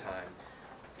of playing time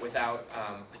without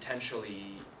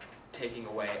potentially taking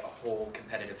away a whole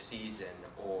competitive season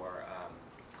or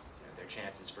their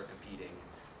chances for competing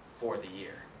for the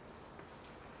year?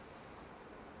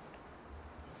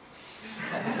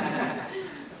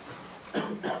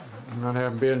 Not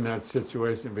having been in that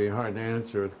situation, it'd be hard to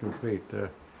answer with complete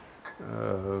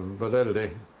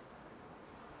validity.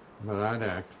 But I'd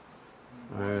act.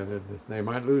 They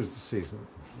might lose the season,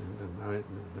 and it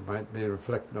might be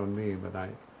reflected on me, but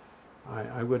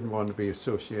I wouldn't want to be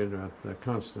associated with the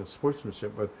constant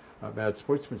sportsmanship, but bad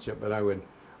sportsmanship. But I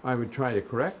would try to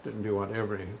correct it and do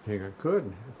everything I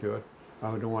could do it.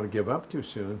 I don't want to give up too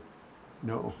soon.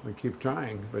 No, I keep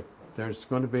trying, but there's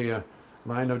going to be a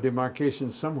line of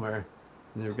demarcation somewhere,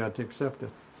 and you've got to accept it.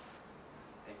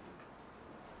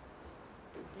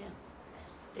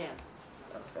 Dan.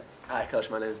 Hi, Coach.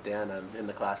 My name is Dan. I'm in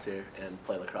the class here and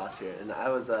play lacrosse here. And I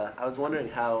was wondering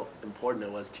how important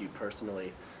it was to you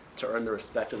personally to earn the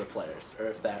respect of the players, or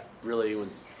if that really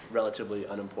was relatively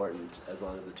unimportant as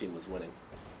long as the team was winning.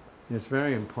 It's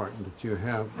very important that you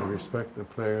have the respect of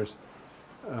the players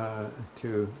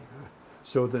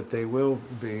so that they will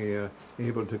be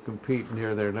able to compete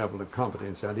near their level of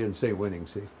competence. I didn't say winning,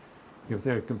 see. If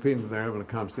they're competing to their level of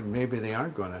competence, maybe they are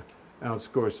going to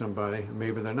outscore somebody,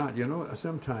 maybe they're not. You know,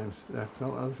 sometimes that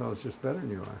other fellow's just better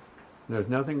than you are. There's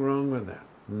nothing wrong with that.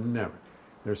 Never.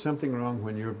 There's something wrong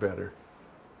when you're better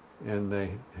and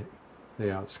they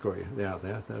outscore you. Yeah,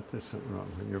 there's something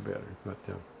wrong when you're better. But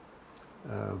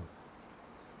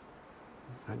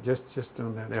just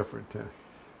on that effort to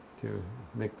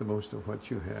make the most of what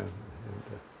you have.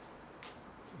 And,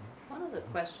 one of the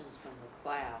questions from the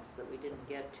class that we didn't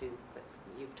get to, but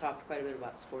you've talked quite a bit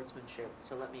about sportsmanship,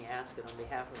 so let me ask it on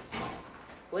behalf of the class.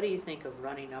 What do you think of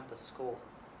running up a score?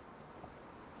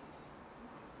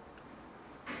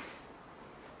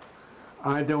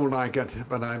 I don't like it,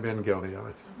 but I've been guilty of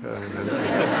it.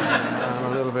 I'm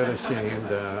a little bit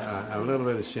ashamed. A little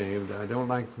bit ashamed. I don't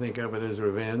like to think of it as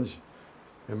revenge.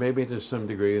 And maybe to some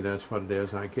degree that's what it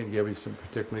is. I could give you some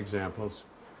particular examples.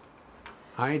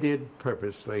 I did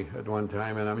purposely at one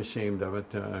time, and I'm ashamed of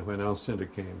it, when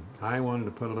Alcindor came. I wanted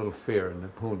to put a little fear in the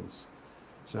opponents.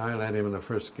 So I let him in the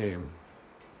first game.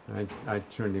 I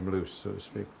turned him loose, so to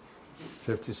speak.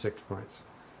 56 points.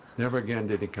 Never again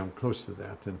did he come close to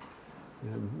that. And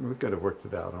we could have worked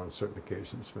it out on certain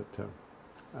occasions, but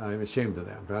I'm ashamed of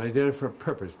that. But I did it for a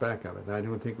purpose back of it. I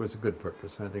don't think it was a good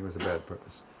purpose. I think it was a bad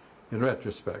purpose. In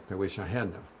retrospect, I wish I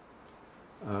hadn't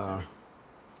have.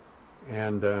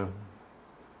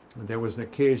 There was an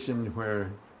occasion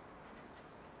where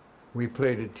we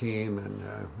played a team and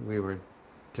we were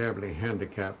terribly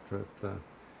handicapped with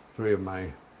 3 of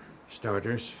my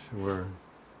starters who were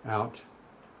out.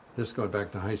 This goes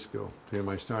back to high school. 3 of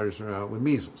my starters were out with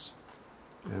measles.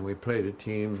 And we played a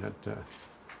team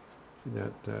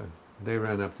that they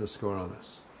ran up the score on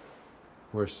us.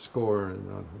 Worst score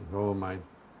in all my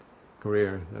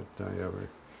career that I ever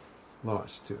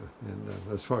lost to, and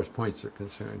as far as points are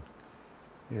concerned.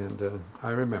 And I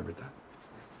remembered that.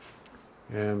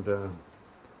 And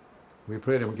we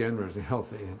played him again. Was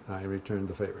healthy, and I returned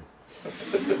the favor.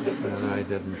 And I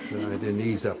didn't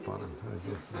ease up on him.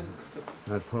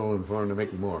 I'd pull him for him to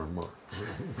make more and more.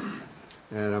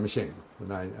 And I'm ashamed, but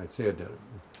I'd say I did it.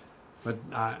 But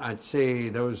I'd say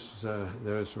those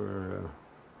were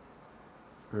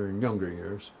younger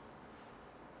years.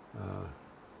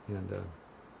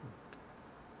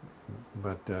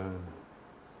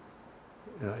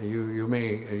 You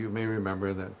may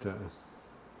remember that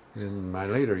in my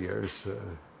later years,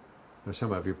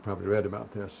 some of you probably read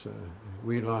about this.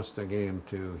 We lost a game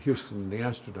to Houston in the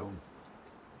Astrodome,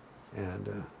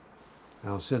 and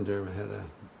Alcindor had a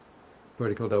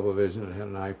vertical double vision. It had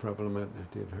an eye problem. It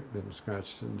had been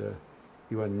scratched, and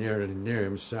he wasn't near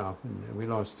himself. And we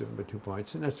lost to him by 2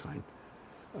 points, and that's fine.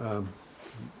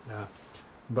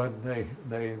 But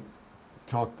they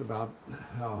talked about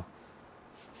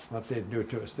what they'd do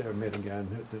to us there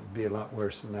mid-again. It'd be a lot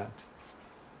worse than that.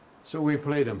 So we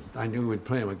played them. I knew we'd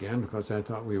play them again because I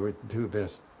thought we were the 2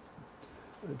 best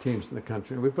teams in the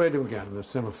country. We played them again in the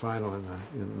semifinal in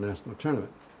the national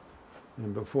tournament.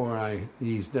 And before I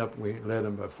eased up, we led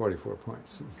them by 44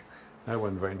 points. And that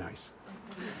wasn't very nice.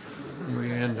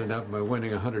 We ended up by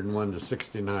winning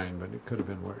 101-69, but it could have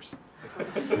been worse.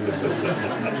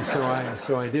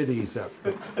 So I did ease up.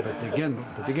 But to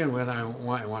begin with, I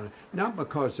wanted, not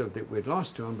because of that we'd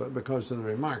lost to them, but because of the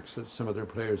remarks that some of their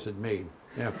players had made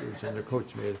afterwards, and their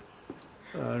coach made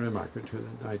a remark or two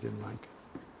that I didn't like.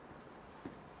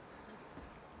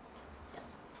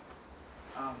 Yes.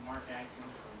 Mark Ankin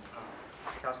from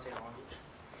Cal State Long Beach.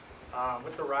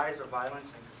 With the rise of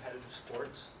violence in competitive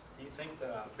sports, do you think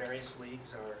the various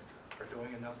leagues are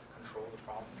doing enough to control the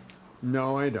problem?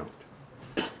 No, I don't.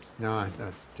 No,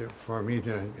 for me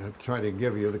to try to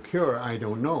give you the cure, I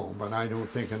don't know, but I don't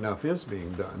think enough is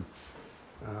being done.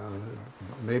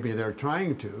 Maybe they're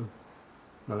trying to,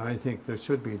 but I think there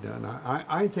should be done.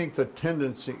 I think the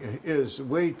tendency is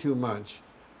way too much.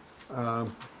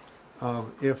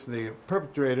 If the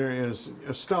perpetrator is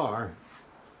a star,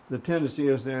 the tendency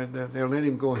is that they'll let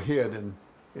him go ahead and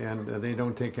they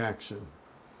don't take action.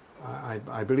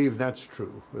 I believe that's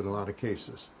true in a lot of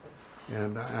cases.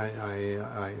 And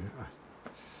I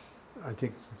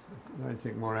think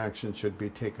more action should be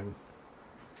taken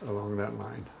along that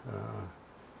line.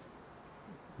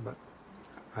 But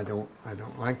I don't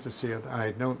like to see it.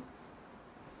 I don't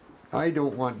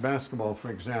want basketball, for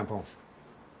example.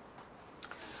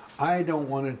 I don't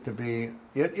want it to be.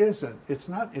 It's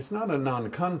not a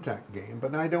non-contact game,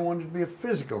 but I don't want it to be a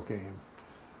physical game.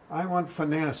 I want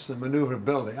finesse and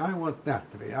maneuverability. I want that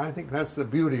to be. I think that's the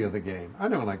beauty of the game. I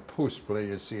don't like post play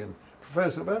you see in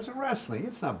professional, but it's wrestling.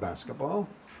 It's not basketball.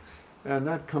 And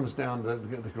that comes down to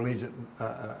the collegiate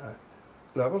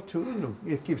level too, and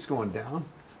it keeps going down.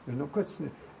 There's no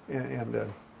question.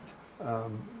 And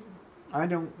I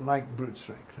don't like brute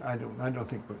strength. I don't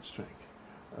think brute strength.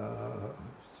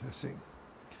 I see.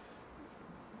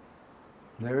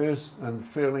 There is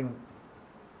unfailing.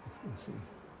 Let's see.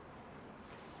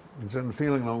 It's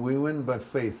unfailing that we win by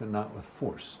faith and not with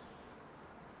force.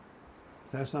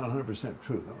 That's not 100%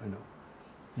 true, though, I know.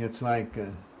 It's like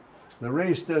the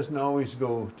race doesn't always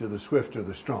go to the swift or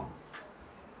the strong.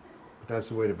 But that's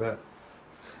the way to bet.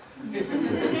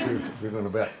 if you're going to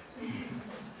bet.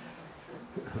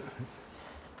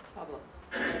 Pablo.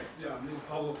 Yeah, my name is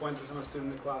Pablo Fuentes. I'm a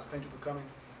student in the class. Thank you for coming.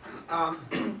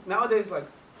 Nowadays, like,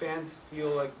 fans feel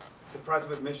like the price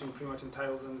of admission pretty much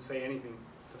entitles them to say anything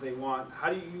that they want. How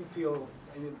do you feel,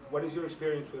 and what is your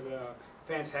experience with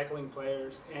fans heckling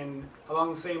players? And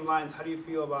along the same lines, how do you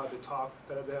feel about the talk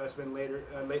that has been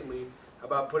lately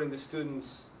about putting the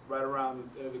students right around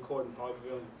the court in Paul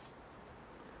Pavilion?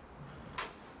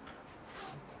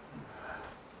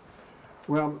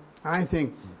 Well, I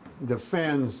think the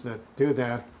fans that do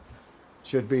that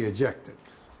should be ejected.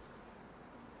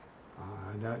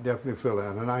 I definitely feel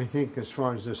that. And I think as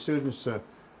far as the students,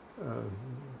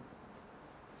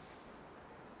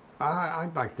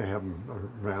 I'd like to have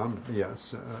them around,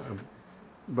 yes.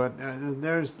 But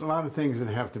there's a lot of things that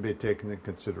have to be taken into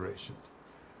consideration.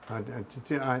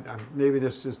 Maybe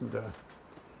this isn't a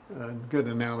good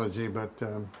analogy, but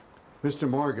Mr.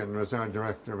 Morgan was our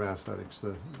director of athletics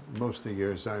most of the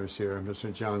years I was here.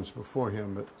 Mr. Johns before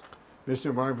him, but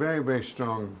Mr. Morgan, very, very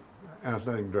strong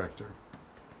athletic director.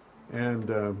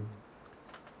 And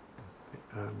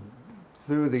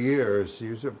through the years, he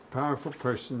was a powerful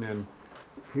person, and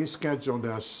he scheduled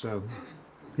us.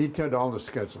 He did all the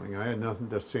scheduling. I had nothing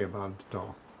to say about it at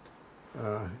all.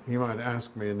 He might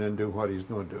ask me and then do what he's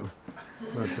going to do,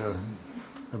 but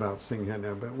about singing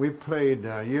there. But we played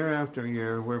year after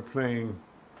year. We're playing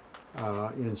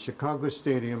in Chicago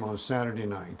Stadium on Saturday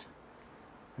night,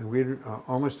 and we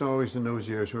almost always in those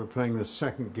years we were playing the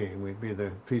second game. We'd be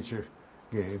the feature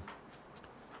game,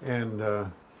 and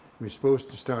we're supposed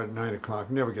to start at 9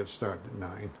 o'clock. Never get started at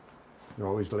 9. We're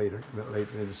always late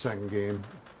in the second game.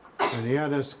 And he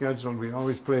had us scheduled. We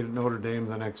always played at Notre Dame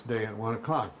the next day at 1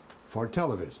 o'clock for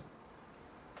television.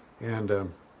 And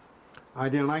I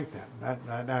didn't like that.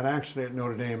 That actually at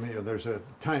Notre Dame, there's a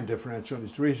time differential.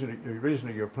 It's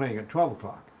originally you're playing at 12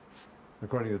 o'clock.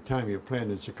 According to the time you're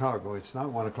playing in Chicago, it's not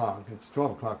 1 o'clock. It's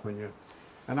 12 o'clock when you're.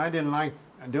 And I didn't like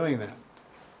doing that.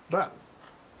 But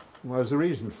what was the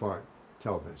reason for it?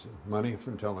 Television, money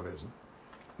from television.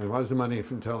 And what does the money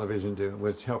from television do?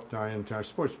 Which helped our entire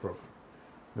sports program.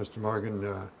 Mr. Morgan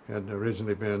had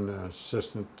originally been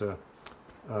assistant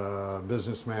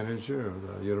business manager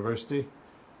of the university,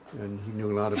 and he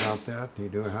knew a lot about that. He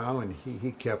knew how, and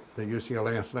he kept the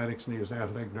UCLA athletics, and he was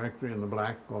athletic director in the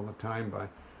black all the time by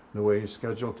the way he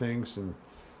scheduled things. And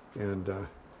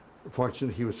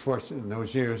he was fortunate in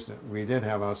those years that we did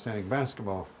have outstanding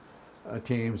basketball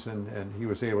teams, and he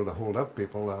was able to hold up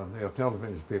people, the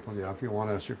television people. Yeah, if you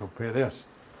want us, you're going to pay this.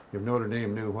 If Notre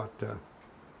Dame knew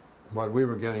what we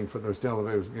were getting for those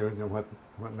televisions, and what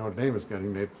Notre Dame was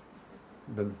getting, they'd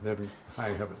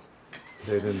high heavens.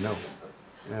 They didn't know.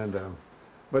 And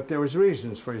but there was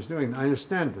reasons for his doing. I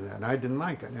understand that. I didn't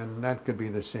like it, and that could be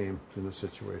the same in the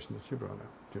situation that you brought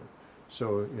up too.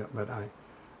 So, yeah, but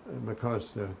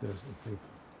because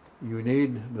you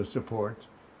need the support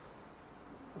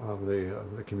of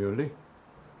the community,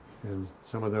 and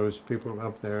some of those people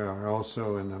up there are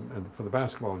also and for the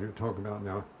basketball you're talking about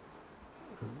now.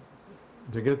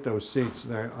 To get those seats,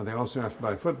 they also have to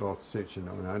buy football seats, you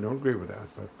know. And I don't agree with that,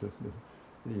 but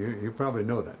you probably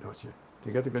know that, don't you?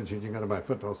 To get the good seats, you got to buy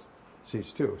football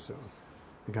seats too. So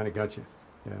it kind of got you,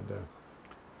 and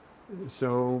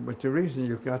but the reason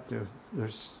you've got to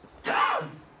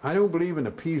I don't believe in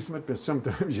appeasement, but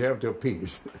sometimes you have to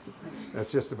appease.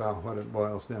 That's just about what it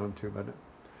boils down to. But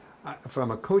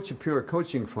from a pure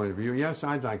coaching point of view, yes,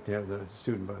 I'd like to have the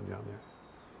student body down there.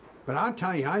 But I'll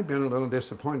tell you, I've been a little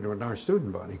disappointed with our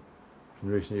student body in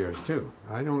recent years too.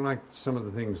 I don't like some of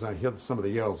the things I hear, some of the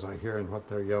yells I hear, and what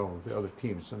they're yelling the other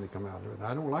teams when they come out with.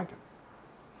 I don't like it.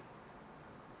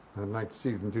 I'd like to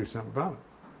see them do something about it.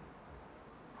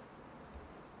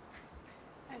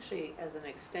 Actually, as an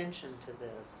extension to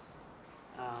this,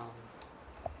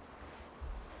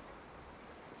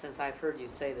 since I've heard you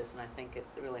say this, and I think it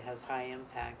really has high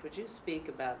impact, would you speak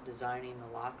about designing the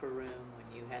locker room when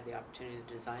you had the opportunity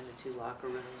to design the 2 locker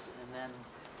rooms, and then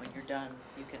when you're done,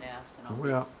 you can ask? And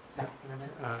well,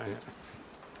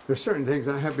 there's certain things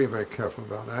I have to be very careful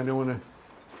about. I don't want to.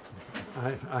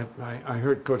 I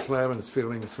hurt Coach Lavin's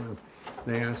feelings when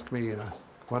they asked me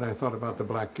what I thought about the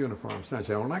black uniforms. I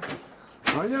said, I don't like them.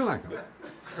 Oh, I don't like them.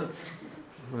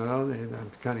 Well,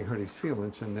 that kind of hurt his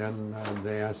feelings, and then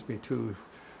they asked me 2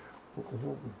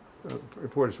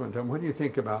 reporters one time, what do you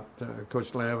think about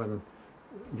Coach Lavin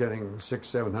getting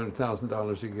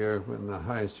 $600,000–700,000 a year when the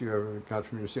highest you ever got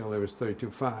from UCLA was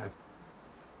 $32,500?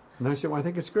 And I said, well, I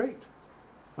think it's great.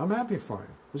 I'm happy for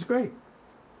him. It's great.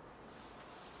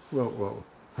 Well,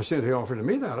 I said, he offered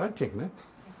me that, I'd taken it.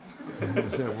 And he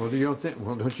said, well,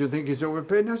 don't you think he's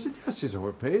overpaid? And I said, yes, he's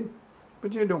overpaid.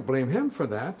 But you don't blame him for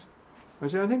that. I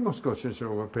said, I think most coaches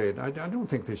are overpaid. I don't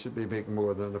think they should be making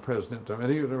more than the president of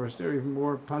any university, or even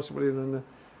more possibly than the.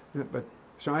 But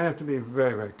so I have to be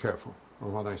very, very careful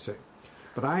on what I say.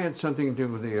 But I had something to do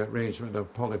with the arrangement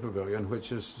of Poly Pavilion, which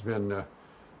has been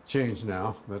changed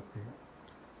now. But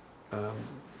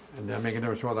and that make a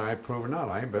difference whether I approve or not.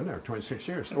 I ain't been there 26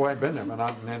 years. Oh, I've been there, but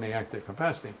not in any active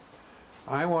capacity.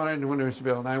 I wanted, when it was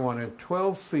built, I wanted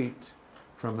 12 feet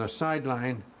from the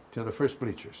sideline to the first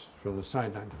bleachers, from the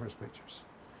sideline to the first bleachers.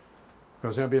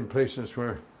 Because I've been places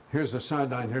where here's the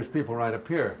sideline, here's people right up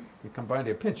here. You come by,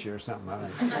 they pinch you or something.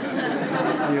 You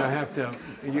have to,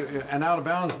 an out of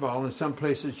bounds ball in some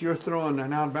places, you're throwing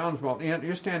an out of bounds ball in,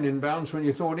 you're standing in bounds when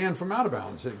you throw it in from out of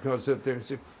bounds. Because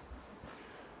there's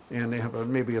and they have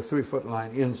maybe a 3-foot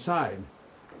line inside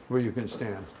where you can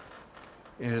stand.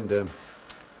 And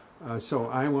so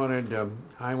I wanted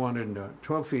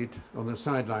 12 feet on the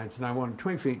sidelines, and I wanted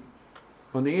 20 feet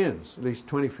on the ends, at least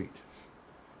 20 feet.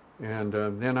 And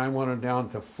then I wanted down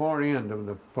to the far end of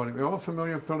the Poly. You all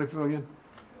familiar with Poly Pavilion?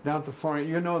 Down to the far end.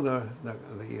 You know the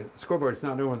scoreboard's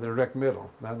not over the direct middle.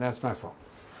 That's my fault.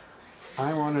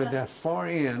 I wanted that far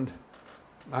end.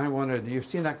 You've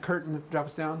seen that curtain that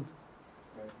drops down?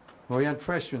 Well, we had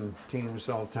freshman teams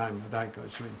all the time at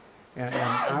Icos. And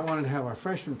I wanted to have our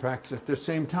freshman practice at the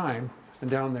same time and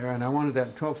down there. And I wanted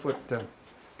that 12-foot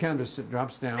canvas that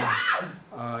drops down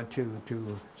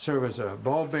to serve as a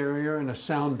ball barrier and a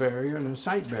sound barrier and a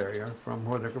sight barrier from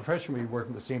where the freshmen will be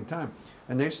working at the same time.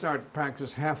 And they start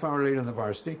practice half hour later in the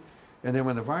varsity. And then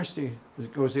when the varsity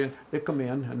goes in, they come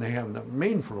in and they have the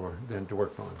main floor then to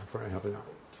work on for half an hour.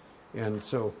 And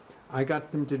so I got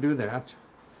them to do that.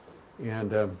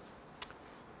 And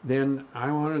then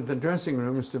I wanted the dressing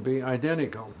rooms to be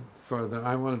identical.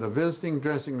 I wanted the visiting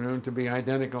dressing room to be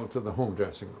identical to the home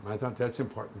dressing room. I thought that's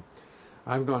important.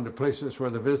 I've gone to places where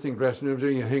the visiting dressing rooms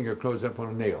are you hang your clothes up on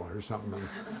a nail or something.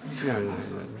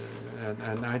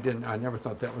 And I never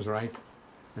thought that was right.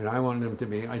 And I wanted them to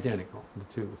be identical, the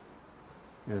two.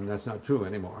 And that's not true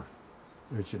anymore,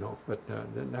 as you know. But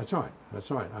that's all right.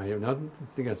 That's all right. I have nothing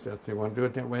against that. If they want to do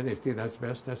it that way, they see that's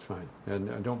best, that's fine.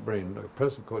 And I don't blame the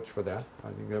present coach for that. I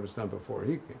think that was done before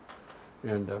he came.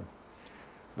 And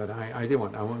but I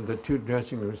wanted the two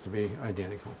dressing rooms to be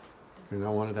identical. And I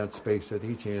wanted that space at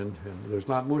each end. And there's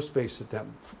a lot more space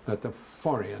at the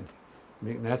far end.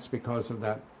 And that's because of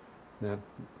that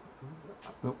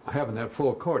having that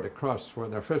full court across where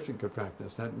their freshmen could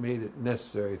practice. That made it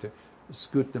necessary to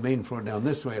scoot the main floor down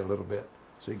this way a little bit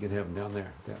so you can have them down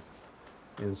there.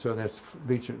 And so that's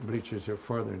bleachers are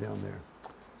farther down there.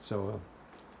 So,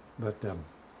 but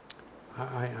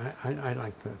I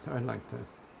like that.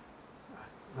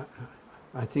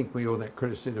 I think we owe that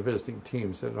courtesy to visiting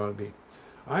teams. That ought to be.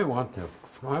 I want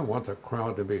the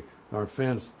crowd to be, our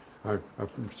fans, our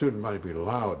student body to be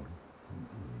loud,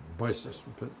 boisterous,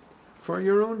 but for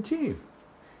your own team.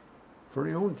 For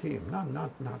your own team, not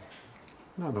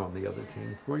on the other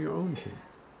team. For your own team.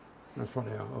 That's what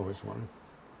I always wanted.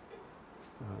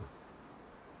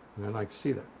 And I like to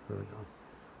see that.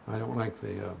 I don't like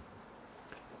the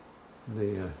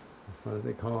what do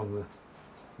they call them?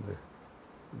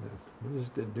 What is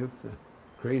the Duke? The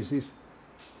crazies?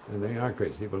 And they are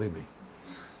crazy, believe me.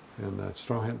 And that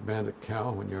straw hat bandit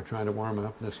cow, when you're trying to warm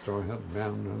up, and the straw hat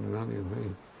band running around the other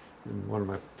way. And one of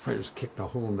my players kicked a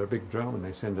hole in their big drum, and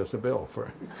they send us a bill for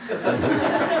it.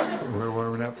 We're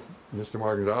warming up. Mr.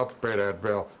 Morgan's, I'll pay that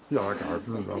bill. Yeah,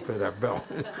 I'll pay that bill.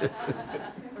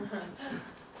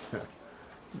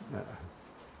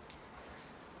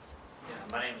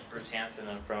 My name is Bruce Hansen.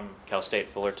 I'm from Cal State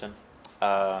Fullerton.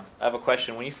 I have a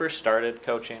question. When you first started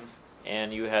coaching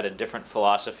and you had a different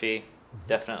philosophy,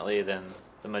 definitely than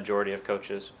the majority of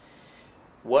coaches,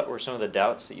 what were some of the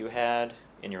doubts that you had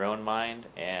in your own mind,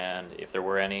 and if there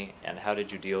were any, and how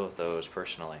did you deal with those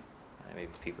personally? Maybe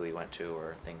people you went to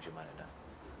or things you might have done.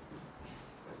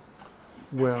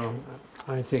 Well,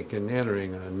 I think in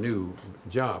entering a new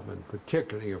job, and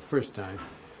particularly your first time,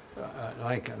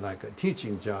 like a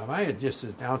teaching job, I had just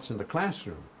as doubts in the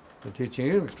classroom. The teaching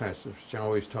English classes, which I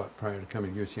always taught prior to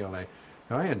coming to UCLA,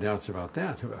 I had doubts about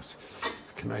that.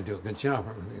 Can I do a good job?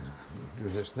 Do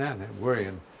this, that, and that worry.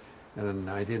 And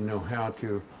I didn't know how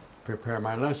to prepare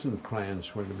my lesson plans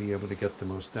to be able to get the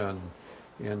most done.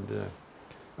 And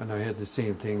I had the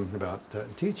same thing about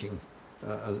teaching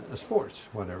sports,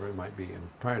 whatever it might be. And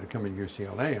prior to coming to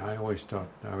UCLA, I always taught,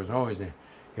 I was always a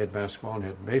head basketball and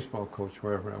head baseball coach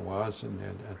wherever I was, and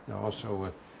also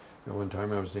at one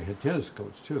time I was the head tennis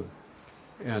coach too,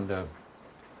 and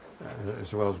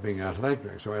as well as being athletic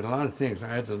director. So I had a lot of things. I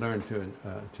had to learn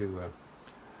to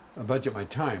budget my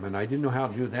time, and I didn't know how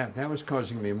to do that. That was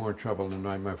causing me more trouble in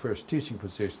my first teaching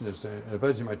position, is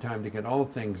budgeting my time to get all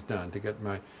things done, to get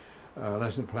my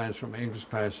lesson plans from English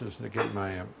classes, to get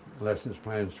my lessons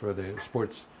plans for the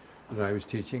sports that I was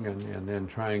teaching, and then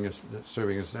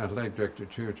serving as athletic director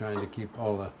too, trying to keep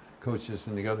all the coaches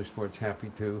in the other sports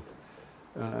happy too.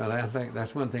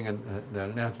 That's one thing that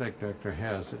an athletic director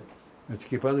has, is to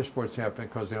keep other sports happy,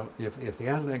 because if the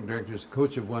athletic director is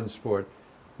coach of one sport,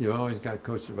 you've always got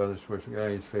coaches of other sports. The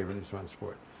guy who's favoring this one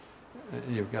sport.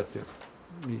 You've got to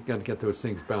get those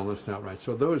things balanced out right.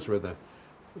 So those were the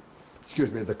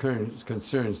current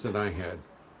concerns that I had,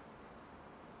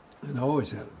 and I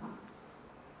always had them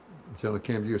until I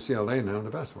came to UCLA. Now I'm the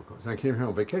basketball coach. I came here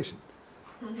on vacation.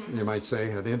 You might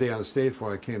say at Indiana State,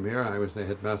 before I came here, I was the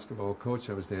head basketball coach.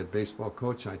 I was the head baseball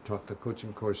coach. I taught the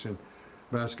coaching course in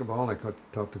basketball. I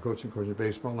taught the coaching course in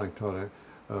baseball. I taught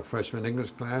a freshman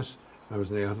English class. I was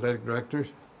the athletic director,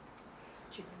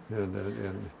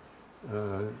 and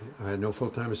I had no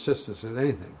full-time assistants at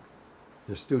anything,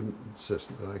 just student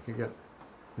assistant that I could get.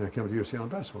 And I came to UCLA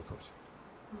basketball coach.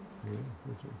 Yeah,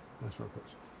 basketball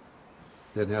coach.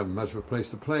 Didn't have much of a place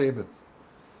to play, but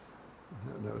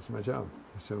that was my job.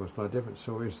 So it was a lot different.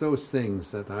 So it was those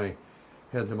things that I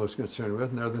had the most concern with,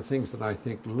 and they're the things that I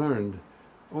think learned.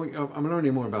 I'm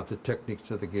learning more about the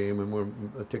techniques of the game and more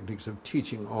the techniques of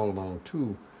teaching all along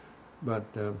too. But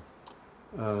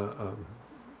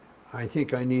I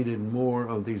think I needed more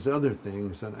of these other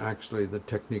things than actually the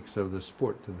techniques of the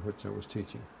sport in which I was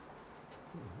teaching.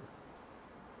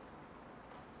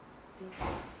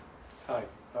 Hi,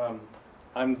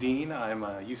 I'm Dean. I'm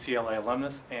a UCLA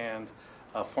alumnus and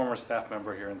a former staff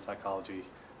member here in psychology.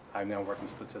 I now work in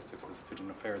statistics as a student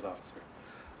affairs officer.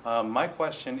 My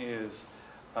question is,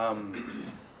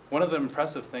 one of the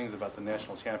impressive things about the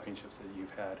national championships that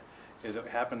you've had is it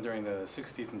happened during the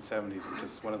 60s and 70s, which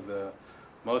is one of the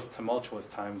most tumultuous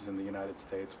times in the United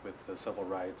States with the civil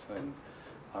rights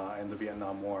and the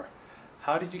Vietnam War.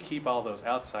 How did you keep all those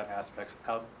outside aspects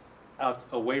out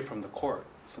away from the court,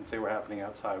 since they were happening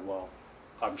outside? Well,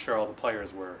 I'm sure all the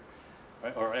players were,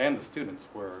 and the students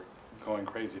were going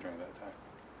crazy during that time.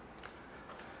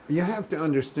 You have to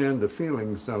understand the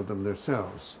feelings of them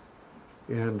themselves,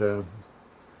 and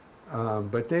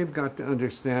but they've got to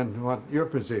understand what your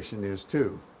position is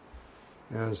too.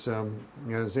 As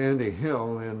Andy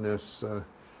Hill in this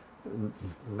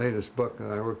latest book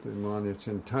that I worked with him on, it's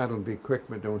entitled "Be Quick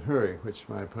But Don't Hurry," which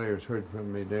my players heard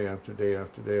from me day after day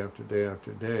after day after day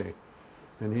after day,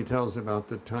 and he tells about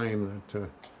the time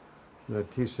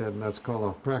that he said, "Let's call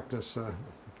off practice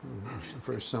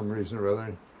for some reason or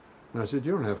other." And I said,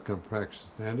 "You don't have to come practice,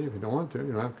 Andy. If you don't want to,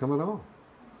 you don't have to come at all."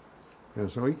 And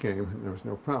so he came, and there was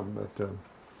no problem. But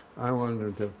I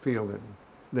wanted to feel that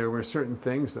there were certain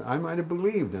things that I might have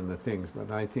believed in the things,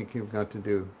 but I think you've got to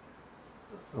do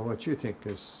what you think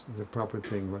is the proper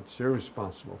thing, what you're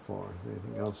responsible for,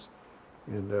 anything else.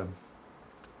 And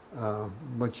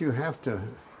but you have to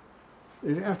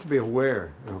be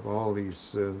aware of all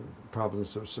these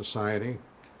problems of society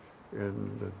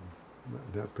and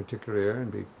that particular area,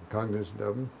 and be cognizant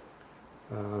of them.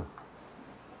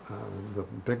 The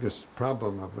biggest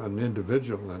problem of an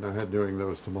individual that I had during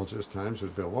those tumultuous times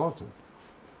was Bill Walton.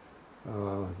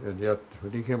 And yet,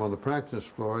 when he came on the practice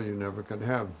floor, you never could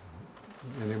have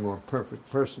any more perfect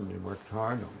person. He worked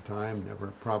hard, on time, never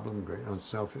a problem, great,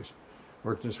 unselfish,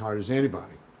 worked as hard as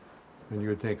anybody. And you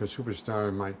would think a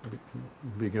superstar might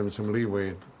be given some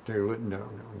leeway. No,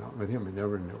 not with him. He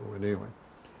never knew it anyway.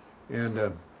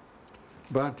 And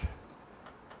but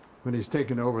when he's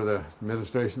taken over the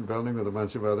administration building with a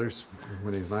bunch of others,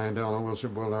 when he's lying down on Wilshire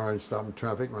Boulevard, stopping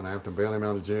traffic, when I have to bail him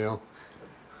out of jail,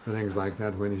 and things like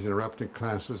that, when he's interrupting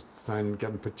classes,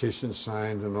 getting petitions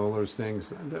signed and all those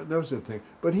things, those are the things.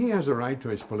 But he has a right to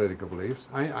his political beliefs.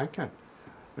 I can't.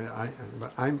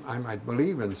 I might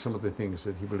believe in some of the things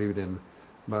that he believed in,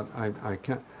 but I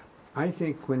can't. I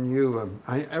think when you,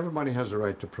 everybody has a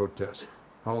right to protest,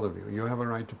 all of you. You have a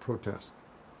right to protest.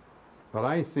 But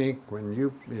I think when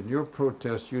you, in your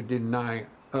protest, you deny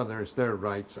others their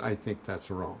rights, I think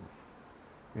that's wrong.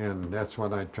 And that's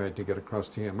what I tried to get across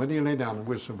to him. When he lay down on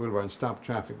Wilson Boulevard and stopped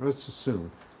traffic, let's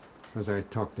assume, as I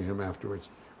talked to him afterwards,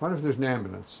 what if there's an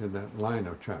ambulance in that line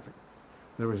of traffic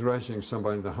that was rushing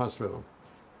somebody to the hospital?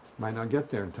 Might not get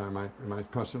there in time, it might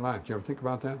cost their life. Did you ever think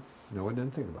about that? No, I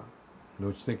didn't think about it. Don't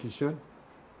you think you should?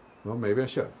 Well, maybe I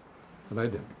should, but I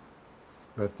didn't.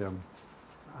 But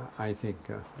I think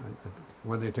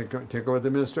when they take over the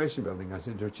administration building, I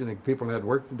said, don't you think people had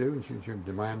work to do and should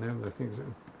demand them the things?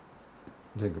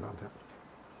 Think about that.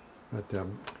 But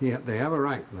they have a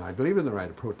right, and I believe in the right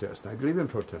to protest. I believe in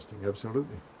protesting,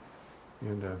 absolutely.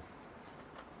 And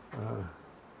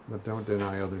but don't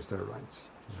deny others their rights.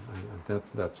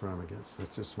 That's what I'm against.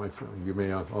 That's just my feeling. You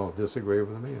may all disagree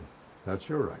with me, and that's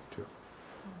your right to.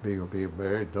 Be a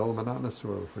very dull, monotonous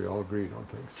world if we all agreed on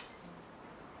things.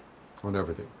 on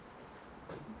everything.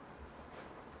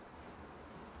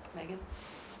 Megan?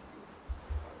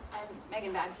 I'm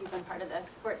Megan Badkeys. I'm part of the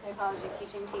sports psychology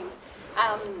teaching team.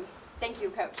 Thank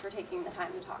you, Coach, for taking the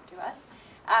time to talk to us.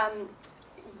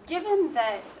 Given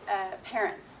that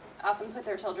parents often put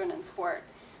their children in sport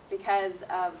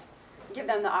give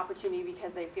them the opportunity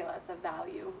because they feel it's of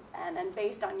value, and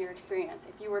based on your experience,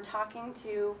 if you were talking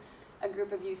to a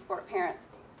group of youth sport parents,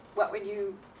 what would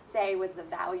you say was the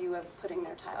value of putting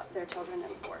their children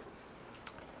in sport?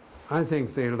 I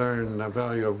think they learn the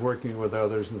value of working with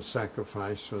others and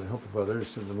sacrifice for the help of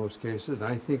others in the most cases.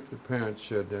 I think the parents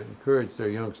should encourage their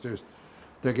youngsters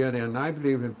to get in. I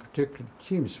believe in particular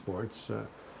team sports.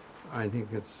 I think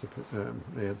it's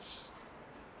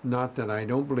not that I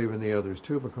don't believe in the others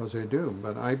too, because they do,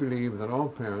 but I believe that all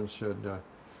parents should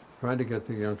try to get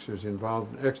their youngsters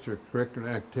involved in extracurricular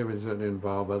activities that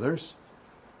involve others.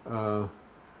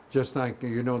 Just like,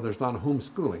 you know, there's a lot of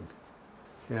homeschooling.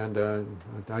 And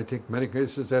I think in many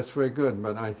cases that's very good,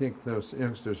 but I think those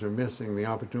youngsters are missing the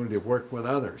opportunity to work with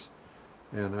others.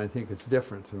 And I think it's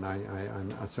different, and I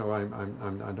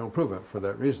don't approve it for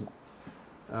that reason.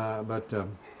 But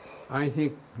I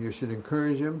think you should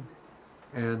encourage them,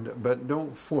 but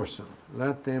don't force them.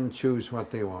 Let them choose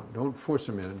what they want. Don't force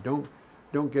them in it.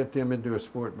 Don't get them into a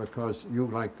sport because you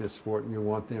like this sport and you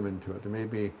want them into it. It may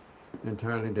be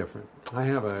entirely different. I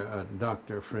have a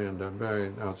doctor friend, a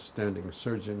very outstanding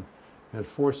surgeon, had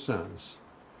 4 sons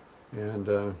and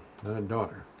a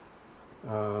daughter.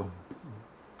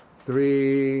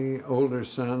 3 older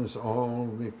sons all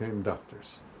became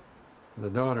doctors. The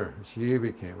daughter, she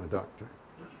became a doctor.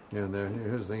 And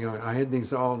here's the young. I had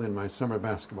these all in my summer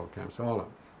basketball camps, all of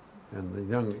them.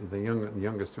 And the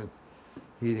youngest one,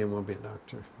 he didn't want to be a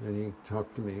doctor. And he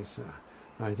talked to me. He said,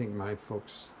 "I think my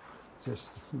folks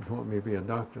just want me to be a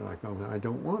doctor." Like, I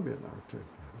don't want to be a doctor.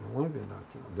 I don't want to be a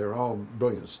doctor. They're all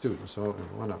brilliant students, all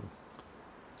one of them.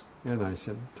 And I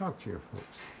said, "Talk to your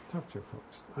folks. Talk to your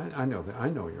folks. I know that. I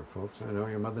know your folks. I know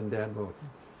your mother and dad both.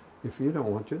 If you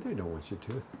don't want to, they don't want you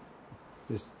to.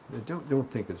 Just don't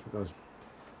think it's because."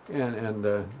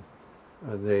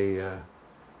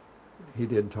 He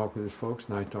did talk with his folks,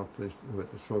 and I talked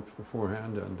with his folks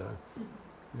beforehand, and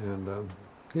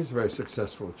he's a very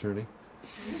successful attorney.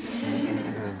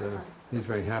 And he's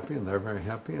very happy, and they're very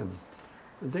happy, and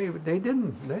they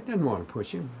didn't want to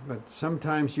push him, but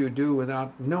sometimes you do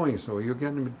without knowing so. You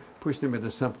push them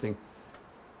into something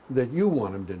that you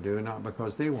want them to do, not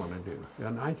because they want to do.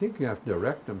 And I think you have to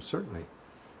direct them, certainly,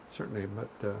 but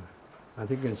I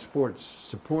think in sports,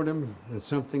 support them. It's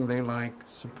something they like,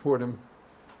 support them.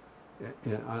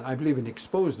 I believe in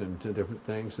exposing them to different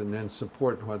things and then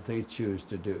support what they choose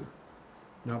to do.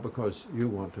 Not because you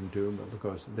want them to, but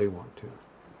because they want to.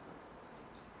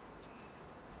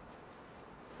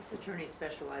 Is this attorney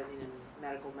specializing in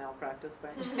medical malpractice,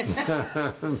 right?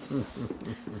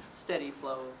 Steady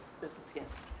flow of business,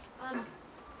 yes.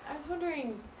 I was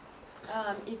wondering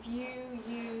if you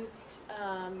used,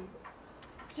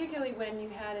 particularly when you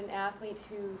had an athlete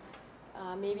who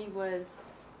maybe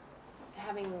was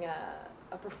having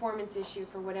a performance issue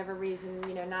for whatever reason,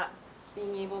 you know, not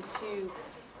being able to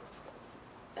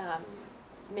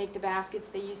make the baskets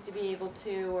they used to be able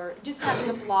to, or just having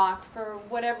a block for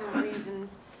whatever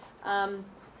reasons,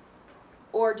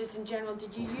 or just in general,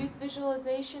 did you use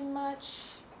visualization much?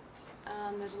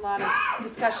 There's a lot of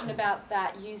discussion about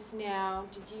that use now.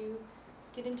 Did you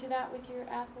get into that with your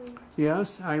athletes?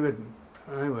 Yes, I would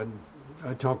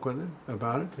talk with them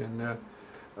about it, and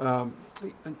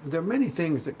there are many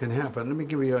things that can happen. Let me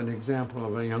give you an example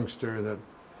of a youngster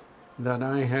that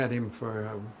I had him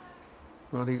for.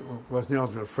 Well, he wasn't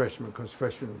eligible freshman because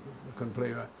freshmen couldn't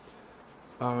play.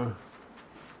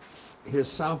 His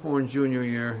sophomore and junior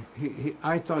year,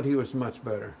 I thought he was much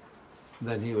better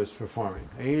than he was performing.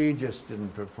 He just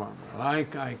didn't perform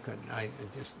like I couldn't.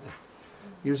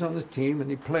 He was on the team and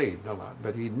he played a lot,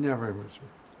 but he never was.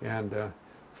 And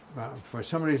for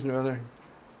some reason or other,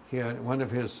 one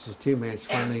of his teammates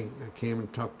finally came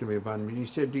and talked to me about him. He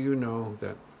said, "Do you know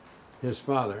that his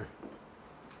father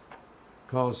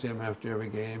calls him after every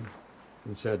game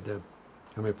and said,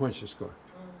 how many points you score?"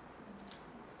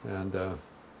 And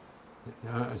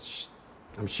I'm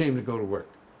ashamed to go to work.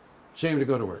 Ashamed to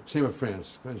go to work. Same with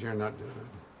friends, because you're not doing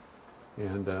it.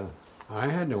 And I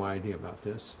had no idea about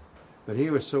this, but he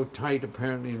was so tight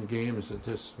apparently in games that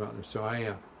this about him. So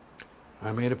I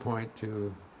made a point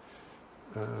to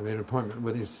made an appointment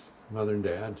with his mother and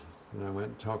dad, and I went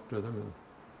and talked to them, and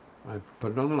I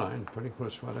put it on the line, pretty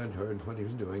close to what I'd heard, what he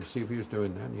was doing, see if he was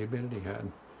doing that, and he admitted he had.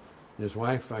 His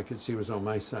wife, I could see, was on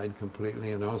my side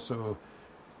completely, and also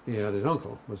he had his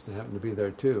uncle, happened to be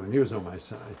there too, and he was on my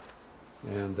side.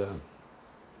 And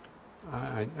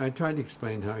I tried to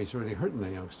explain how he's really hurting the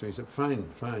youngster. He said, fine,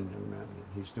 young man.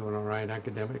 He's doing all right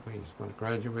academically. He's going to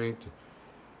graduate.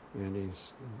 And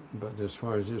but as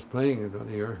far as his playing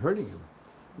ability, you're hurting him.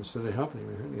 Instead of helping him,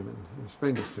 you're hurting him. And I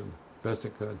explained this to him best I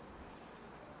could.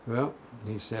 Well,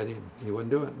 he said he wouldn't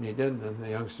do it, and he didn't. And the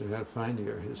youngster had a fine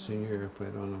year. His senior year,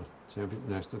 played on a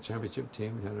national championship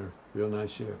team, had a real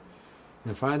nice year.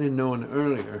 If I had known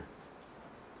earlier,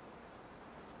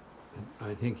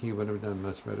 I think he would have done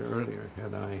much better earlier.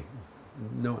 Had I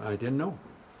didn't know,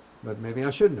 but maybe I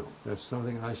should know. That's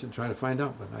something I should try to find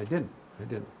out. But I didn't.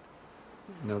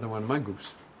 Another one of my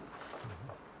goofs.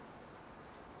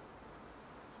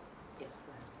 Yes.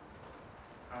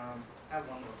 I have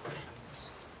one more question. It's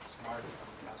smart from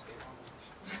Cal State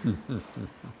College.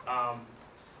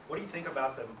 What do you think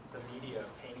about the media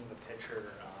painting the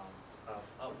picture of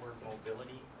upward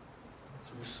mobility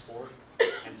through sport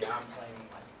and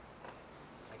downplaying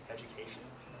like education,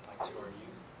 like to our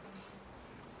youth?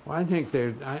 Well, I think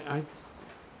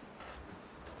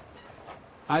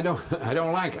I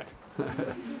don't like it,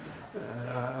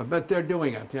 but they're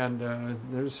doing it, and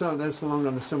that's along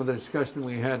on some of the discussion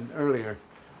we had earlier.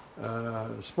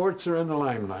 Sports are in the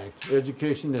limelight.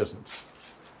 Education isn't.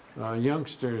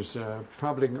 Youngsters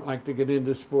probably like to get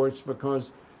into sports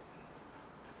because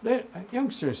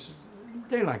youngsters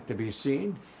like to be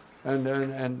seen, and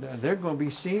they're going to be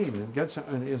seen and get some,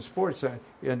 in sports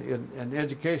in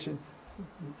education.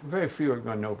 Very few are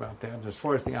going to know about that as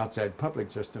far as the outside public,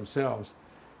 just themselves,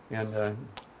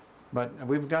 but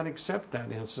we've got to accept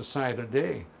that in society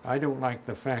today. I don't like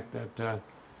the fact that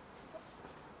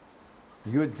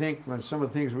you would think when some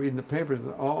of the things we read in the papers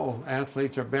that all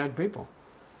athletes are bad people.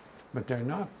 But they're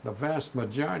not. The vast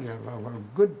majority of them are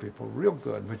good people, real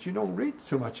good. But you don't read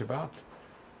so much about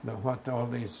what all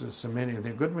these, so many of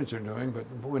the good ones are doing. But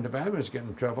when the bad ones get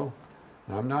in trouble,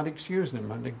 I'm not excusing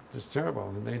them. I think it's terrible,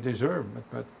 and they deserve it.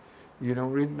 But you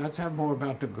don't read. Let's have more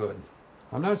about the good.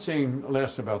 I'm not saying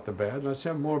less about the bad. Let's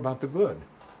have more about the good.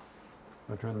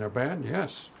 But when they're bad,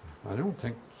 yes. I don't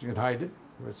think you can hide it.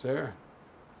 It's there.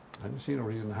 I don't see no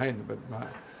reason to hide it. But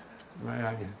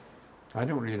I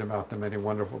don't read about the many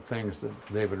wonderful things that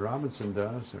David Robinson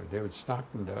does, or David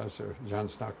Stockton does, or John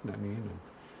Stockton, and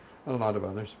a lot of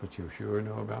others, but you sure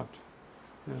know about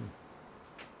them.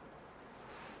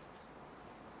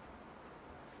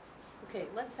 Okay,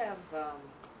 let's have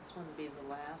this one be the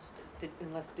last.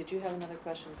 Did you have another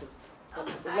question? Because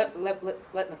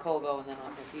let Nicole go, and then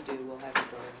if you do, we'll have you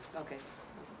go. Okay.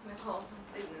 Nicole,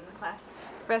 student in the class.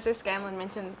 Professor Scanlon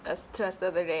mentioned to us the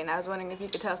other day, and I was wondering if you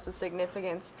could tell us the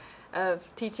significance of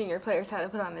teaching your players how to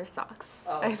put on their socks.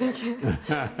 Oh. I think.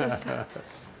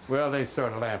 Well, they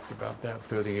sort of laughed about that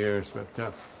through the years,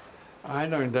 but I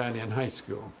learned that in high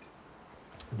school.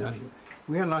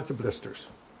 We had lots of blisters,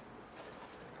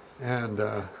 and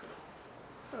that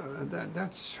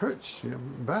hurts.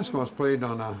 Basketball's played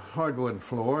on a hardwood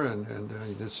floor, and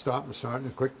you just stop and start in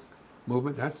a quick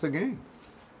movement. That's the game.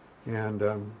 And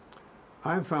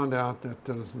I found out that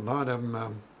a lot of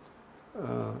them,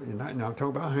 now talk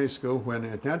about high school, when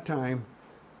at that time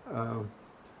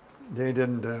they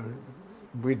didn't,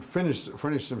 we'd finish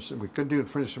them, we could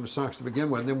finish some socks to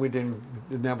begin with, and then we didn't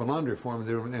have a laundry for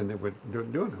them, and they were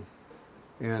doing them.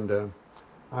 And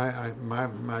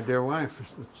my dear wife,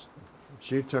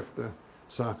 she took the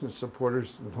socks and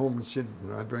supporters home,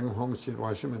 and I'd bring them home, and she'd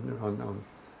wash them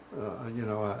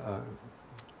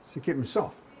to keep them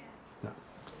soft.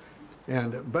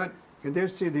 But they'd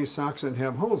see these socks and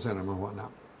have holes in them and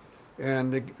whatnot.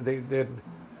 And they'd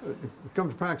come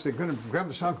to practice, they're going to grab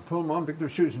the sock, pull them on, pick their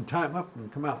shoes and tie them up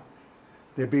and come out.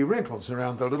 There'd be wrinkles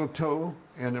around the little toe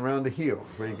and around the heel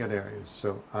where you get areas.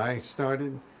 So I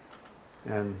started,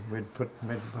 and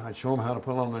I'd show them how to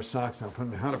pull on their socks, how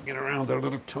to get around their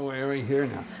little toe area here.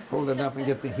 Now hold it up and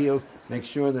get the heels, make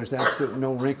sure there's absolutely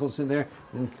no wrinkles in there,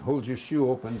 then hold your shoe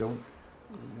open, don't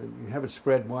you have it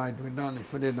spread wide, put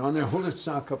it on there, hold the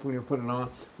sock up when you put it on,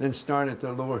 then start at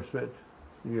the lower spread,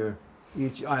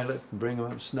 each eyelet, and bring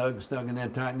them up snug, and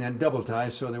then tighten, and then double tie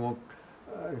so they won't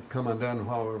come undone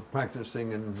while we're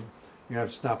practicing, and you have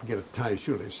to stop and get a tie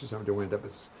shoelaces so they wind up.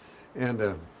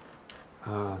 And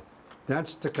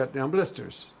that's to cut down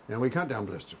blisters, and we cut down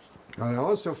blisters. And I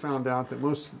also found out that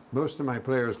most of my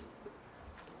players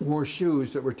wore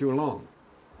shoes that were too long.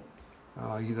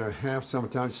 Either half,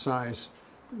 sometimes size,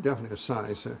 definitely a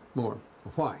size more.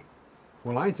 Why?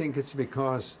 Well, I think it's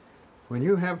because when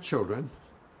you have children,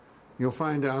 you'll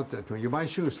find out that when you buy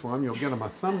shoes for them, you'll get them a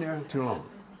thumbnail too long.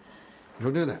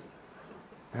 You'll do that.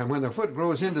 And when their foot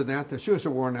grows into that, the shoes are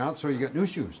worn out, so you get new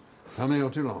shoes. Thumbnail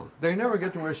too long. They never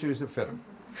get to wear shoes that fit them.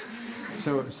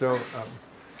 So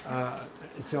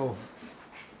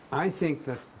I think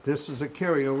that this is a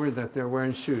carryover that they're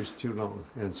wearing shoes too long.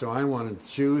 And so I wanted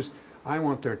shoes, I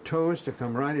want their toes to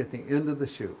come right at the end of the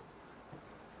shoe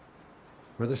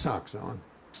with the socks on.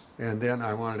 And then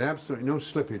I wanted absolutely no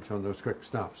slippage on those quick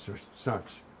stops or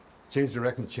starts. Change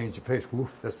direction, change the pace. Woo,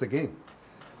 that's the game.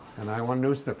 And I want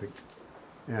no slipping.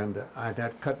 And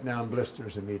that cut down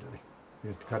blisters immediately.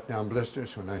 You cut down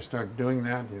blisters. When I start doing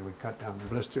that, we cut down the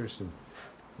blisters, and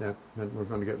that meant we're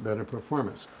going to get better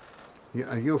performance.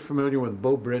 Are you familiar with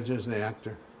Bo Bridges, the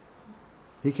actor?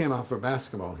 He came out for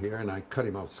basketball here, and I cut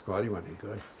him off the squad. He wasn't any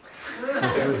good.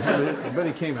 But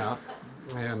he came out,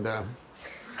 and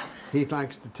he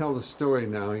likes to tell the story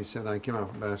now. He said, I came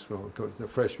out for basketball. The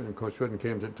freshman, Coach Wooden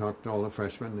came to talk to all the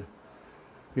freshmen.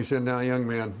 He said, now, young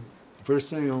man, first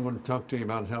thing I'm going to talk to you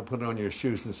about is how to put on your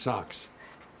shoes and socks.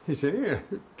 He said, here,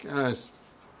 guys,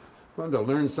 want to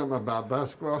learn something about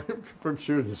basketball? Put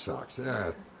shoes and socks.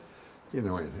 Yeah, you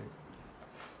know anything.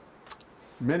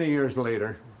 Many years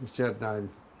later, he said, I'd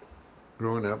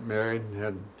grown up, married,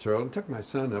 had children, took my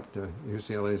son up to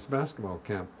UCLA's basketball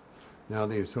camp. Now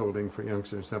that he's holding for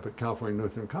youngsters up at California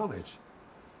Lutheran College.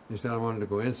 He said, I wanted to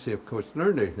go in and see if Coach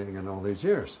learned anything in all these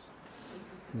years.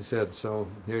 He said, so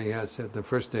here he has, said the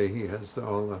first day he has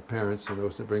all the parents and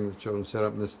those that bring the children set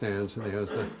up in the stands, and he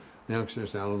has the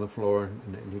youngsters out on the floor,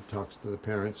 and he talks to the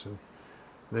parents, and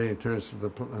then he turns to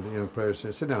the young players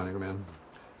and says, sit down, young man.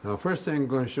 Now, first thing I'm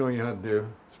going to show you how to do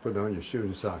is put on your shoes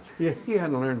and socks. He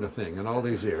hadn't learned a thing in all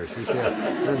these years. He said,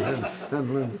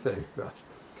 hadn't learned a thing.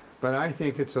 But I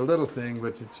think it's a little thing,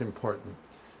 but it's important.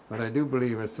 But I do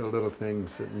believe it's the little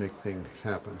things that make things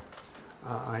happen.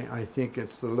 I think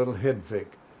it's the little head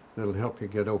fake that'll help you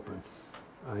get open.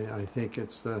 I think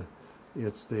it's the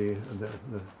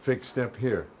fake step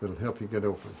here that'll help you get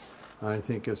open. I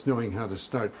think it's knowing how to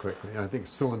start quickly. I think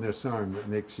it's throwing this arm that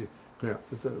makes you clear.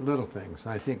 The little things.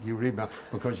 I think you rebound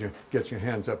because you get your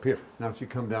hands up here. Now if you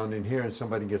come down in here and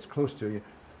somebody gets close to you,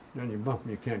 then you bump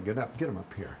and you can't get up. Get them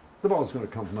up here. The ball's going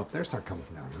to come from up there. Start coming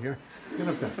from down here. Get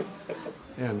up there.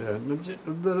 And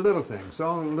the little things,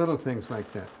 all little things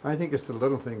like that. I think it's the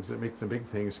little things that make the big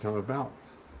things come about.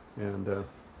 And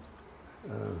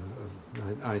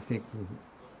I think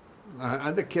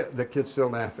the kids still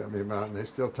laugh at me about it, and they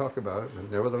still talk about it.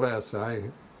 But nevertheless, I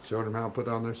showed them how to put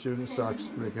on their shoes and socks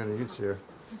at the beginning of each year.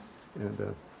 And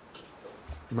in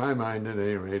my mind, at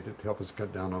any rate, it helps us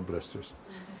cut down on blisters.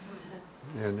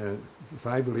 And if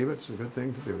I believe it, it's a good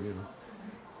thing to do, you know.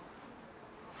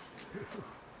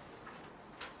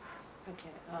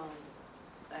 Okay,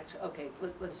 actually, okay,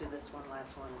 let's do this one,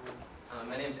 last one.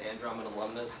 My name's Andrew, I'm an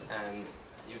alumnus, and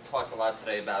you've talked a lot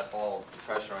today about all the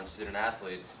pressure on student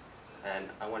athletes, and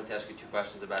I wanted to ask you two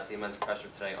questions about the immense pressure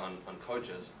today on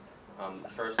coaches. The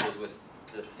first is with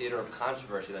the theater of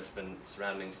controversy that's been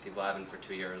surrounding Steve Lavin for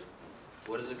 2 years.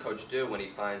 What does a coach do when he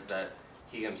finds that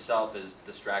he himself is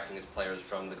distracting his players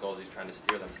from the goals he's trying to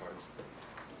steer them towards?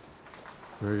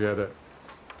 Forget it.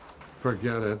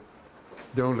 Forget it.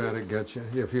 Don't let it get you.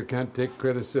 If you can't take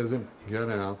criticism, get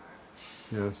out.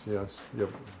 Yes, yes. Yep.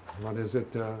 What is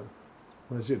it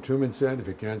Truman said? If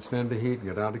you can't stand the heat,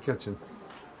 get out of the kitchen.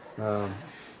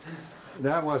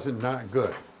 That wasn't not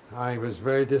good. I was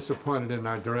very disappointed in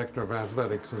our director of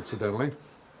athletics, incidentally,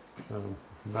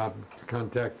 about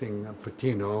contacting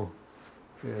Patino.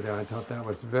 I thought that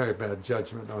was very bad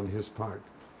judgment on his part.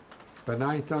 But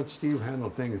I thought Steve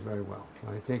handled things very well.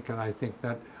 I think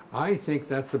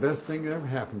that's the best thing that ever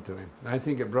happened to him. I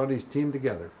think it brought his team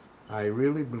together. I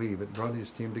really believe it brought his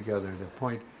team together at a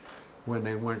point when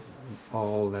they weren't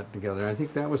all that together. I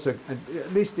think that was at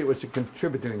least it was a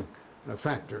contributing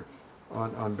factor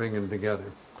on bringing them together.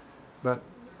 But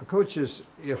coaches,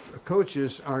 if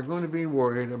coaches are going to be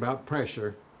worried about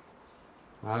pressure,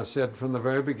 I said from the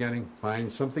very beginning,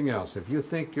 find something else. If you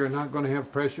think you're not going to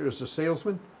have pressure as a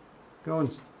salesman, go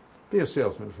and be a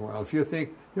salesman for a while. If you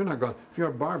think you're not going, if you're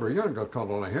a barber, you're not going to cut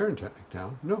all the hair in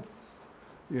town. No.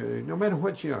 No matter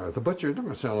what you are. If the butcher, you're not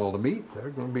going to sell all the meat. There are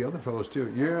going to be other fellows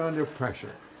too. You're under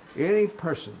pressure. Any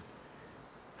person,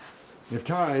 if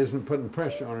Tara isn't putting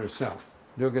pressure on herself,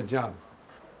 do a good job.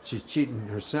 She's cheating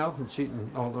herself and cheating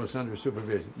all those under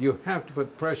supervision. You have to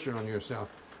put pressure on yourself.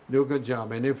 Do a good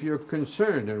job. And if you're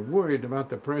concerned and worried about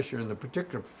the pressure in the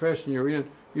particular profession you're in,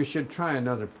 you should try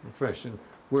another profession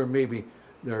where maybe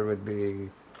there would be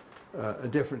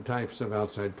different types of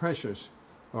outside pressures,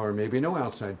 or maybe no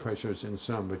outside pressures in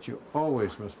some, but you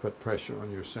always must put pressure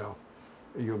on yourself.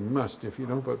 You must. If you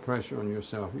don't put pressure on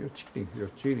yourself, you're cheating. You're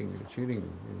cheating. You're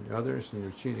cheating others, and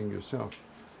you're cheating yourself,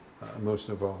 most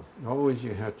of all. Always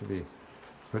you have to be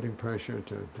putting pressure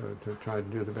to try to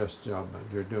do the best job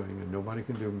that they're doing, and nobody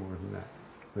can do more than that.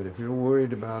 But if you're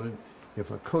worried about it,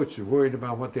 if a coach is worried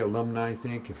about what the alumni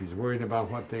think, if he's worried about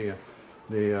what the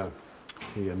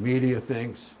media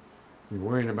thinks, he's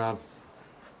worried about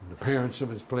the parents of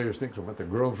his players think, or what their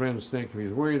girlfriends think, if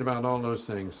he's worried about all those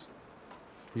things,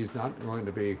 he's not going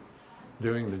to be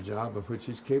doing the job of which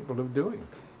he's capable of doing.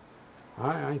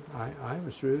 I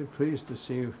was really pleased to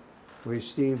see the way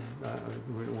Steve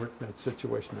worked that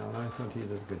situation out. I thought he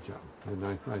did a good job. And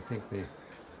I think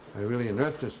I really, in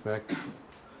retrospect,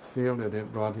 feel that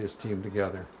it brought his team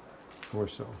together more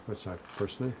so, which I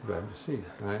personally glad to see.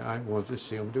 I want to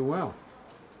see him do well.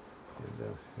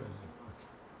 And,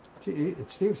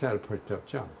 Steve's had a pretty tough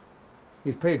job.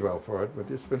 He's paid well for it,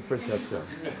 but it's been a pretty tough job.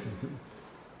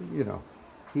 You know,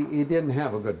 he didn't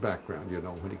have a good background, you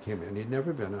know, when he came in. He'd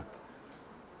never been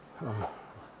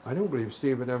I don't believe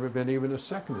Steve had ever been even a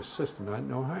second assistant. I'd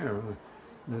no higher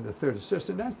than a third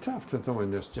assistant. That's tough to throw in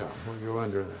this job when you're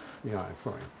under the eye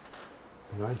for him.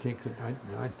 And I think that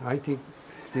I think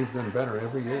Steve's done better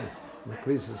every year. It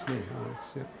pleases me.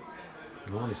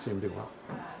 I want to see him do well.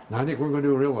 And I think we're going to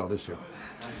do real well this year.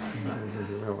 We're going to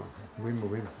do real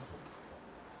well.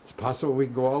 It's possible we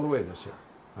can go all the way this year.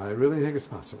 I really think it's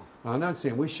possible. I'm not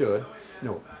saying we should.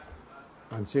 No.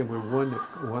 I'm saying we're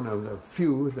one of the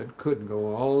few that could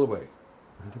go all the way.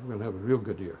 I think we're going to have a real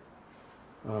good year.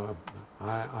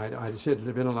 I said it would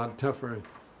have been a lot tougher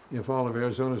if all of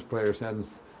Arizona's players hadn't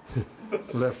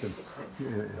left them.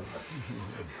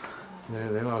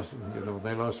 They lost, you know,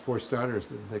 they lost 4 starters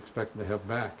that they expected to have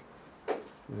back,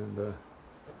 and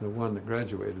the one that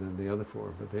graduated and the other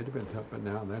 4. But they'd have been tough. But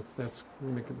now that's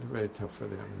making it very tough for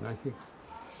them. And I think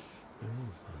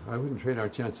I wouldn't trade our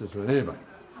chances with anybody.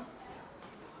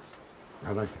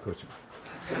 I like to coach them.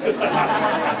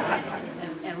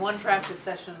 And one practice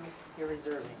session you're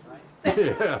reserving,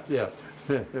 right? Yeah.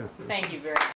 Thank you very much.